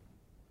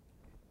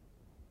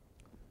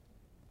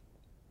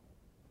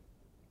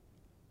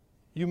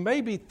 You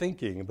may be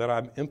thinking that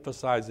I'm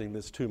emphasizing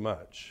this too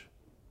much,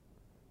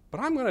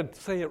 but I'm going to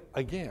say it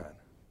again.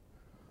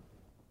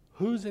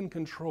 Who's in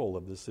control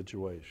of this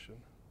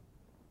situation?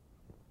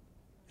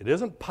 It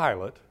isn't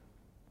Pilate.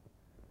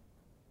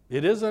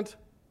 It isn't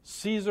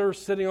Caesar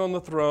sitting on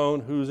the throne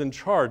who's in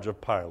charge of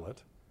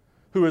Pilate,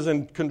 who is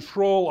in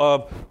control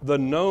of the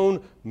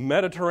known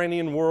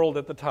Mediterranean world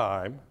at the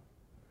time.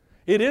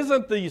 It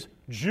isn't these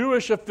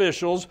Jewish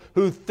officials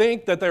who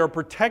think that they are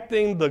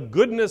protecting the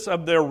goodness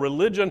of their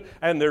religion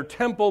and their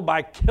temple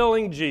by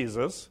killing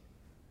Jesus.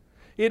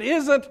 It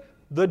isn't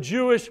the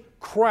Jewish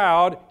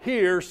crowd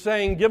here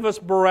saying, "Give us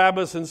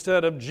Barabbas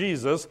instead of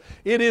Jesus."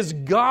 It is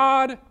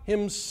God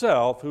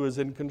himself who is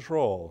in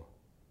control.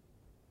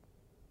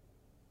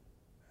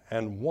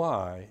 And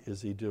why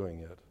is he doing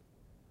it?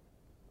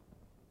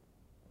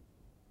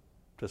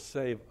 To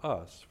save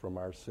us from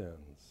our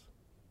sins.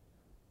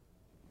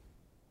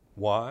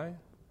 Why?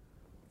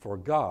 For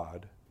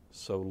God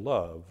so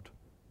loved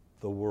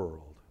the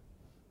world.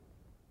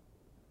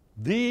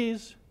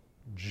 These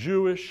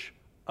Jewish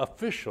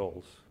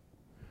officials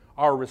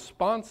are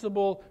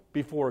responsible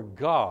before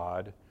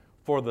God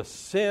for the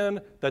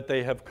sin that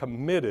they have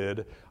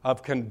committed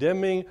of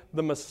condemning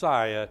the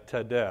Messiah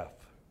to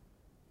death.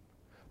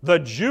 The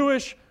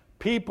Jewish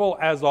people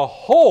as a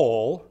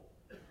whole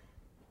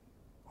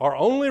are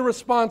only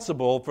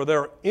responsible for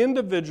their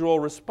individual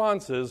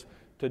responses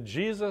to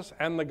Jesus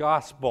and the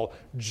gospel,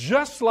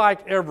 just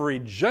like every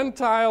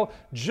Gentile,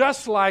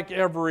 just like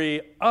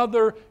every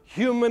other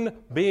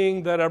human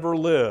being that ever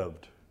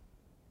lived.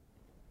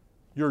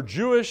 Your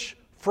Jewish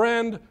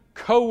friend,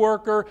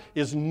 co-worker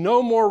is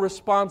no more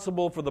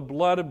responsible for the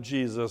blood of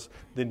Jesus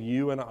than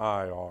you and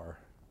I are,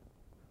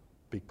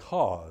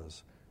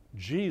 because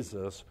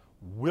Jesus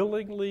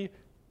willingly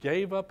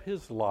gave up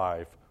his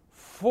life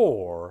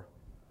for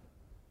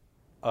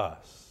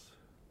us.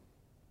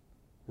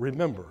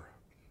 Remember,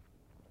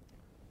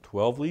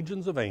 12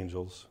 legions of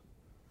angels,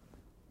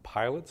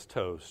 Pilate's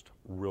toast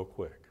real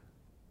quick.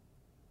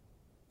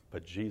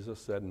 But Jesus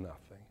said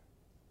nothing.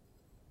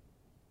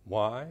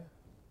 Why?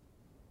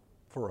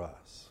 For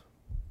us.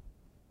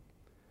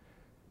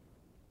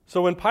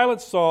 So when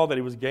Pilate saw that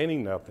he was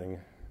gaining nothing,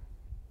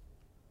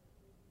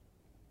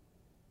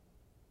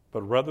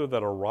 but rather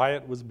that a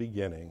riot was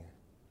beginning,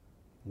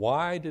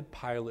 why did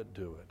Pilate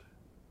do it?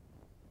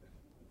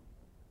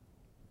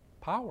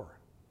 Power.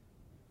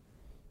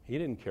 He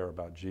didn't care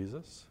about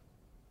Jesus.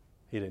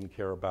 He didn't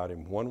care about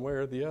him one way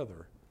or the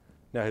other.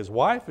 Now, his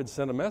wife had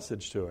sent a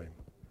message to him.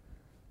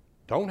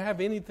 Don't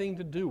have anything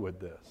to do with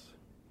this.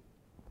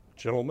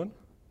 Gentlemen,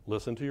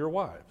 listen to your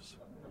wives.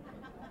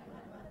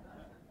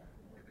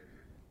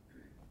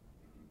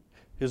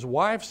 His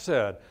wife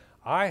said,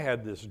 "I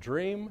had this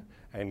dream,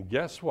 and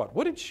guess what?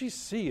 What did she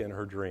see in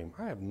her dream?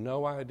 I have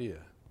no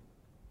idea.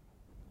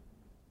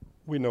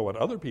 We know what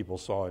other people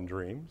saw in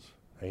dreams,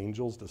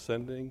 angels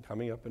descending,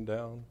 coming up and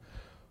down.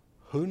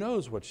 Who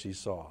knows what she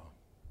saw?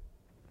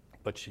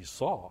 But she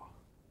saw,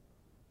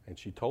 and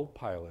she told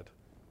Pilate,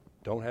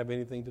 don't have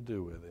anything to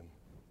do with him.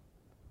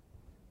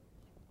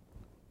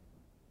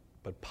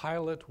 But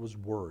Pilate was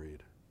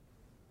worried.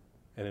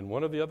 And in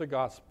one of the other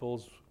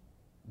Gospels,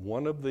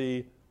 one of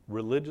the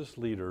religious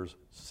leaders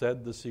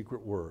said the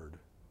secret word.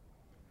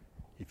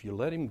 If you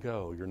let him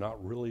go, you're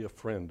not really a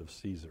friend of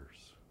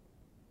Caesar's.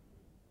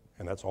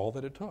 And that's all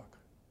that it took.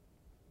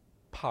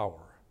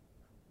 Power.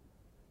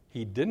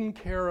 He didn't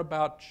care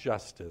about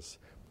justice,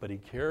 but he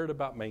cared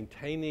about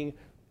maintaining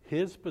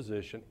his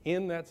position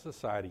in that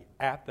society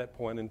at that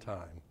point in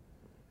time.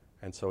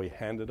 And so he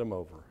handed him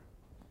over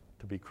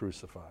to be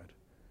crucified.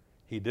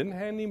 He didn't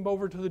hand him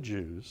over to the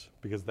Jews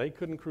because they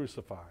couldn't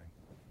crucify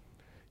him.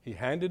 He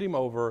handed him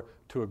over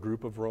to a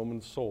group of Roman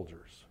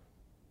soldiers.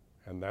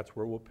 And that's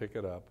where we'll pick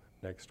it up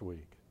next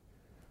week.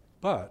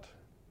 But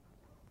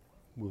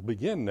we'll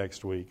begin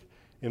next week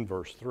in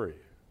verse 3.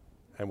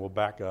 And we'll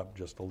back up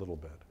just a little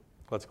bit.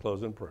 Let's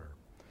close in prayer.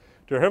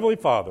 Dear Heavenly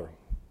Father,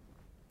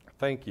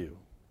 thank you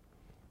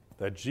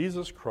that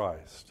Jesus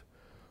Christ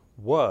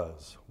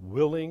was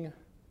willing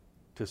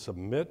to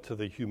submit to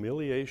the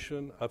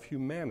humiliation of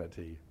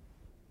humanity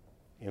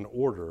in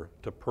order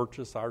to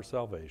purchase our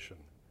salvation.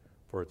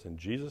 For it's in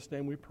Jesus'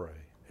 name we pray.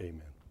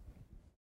 Amen.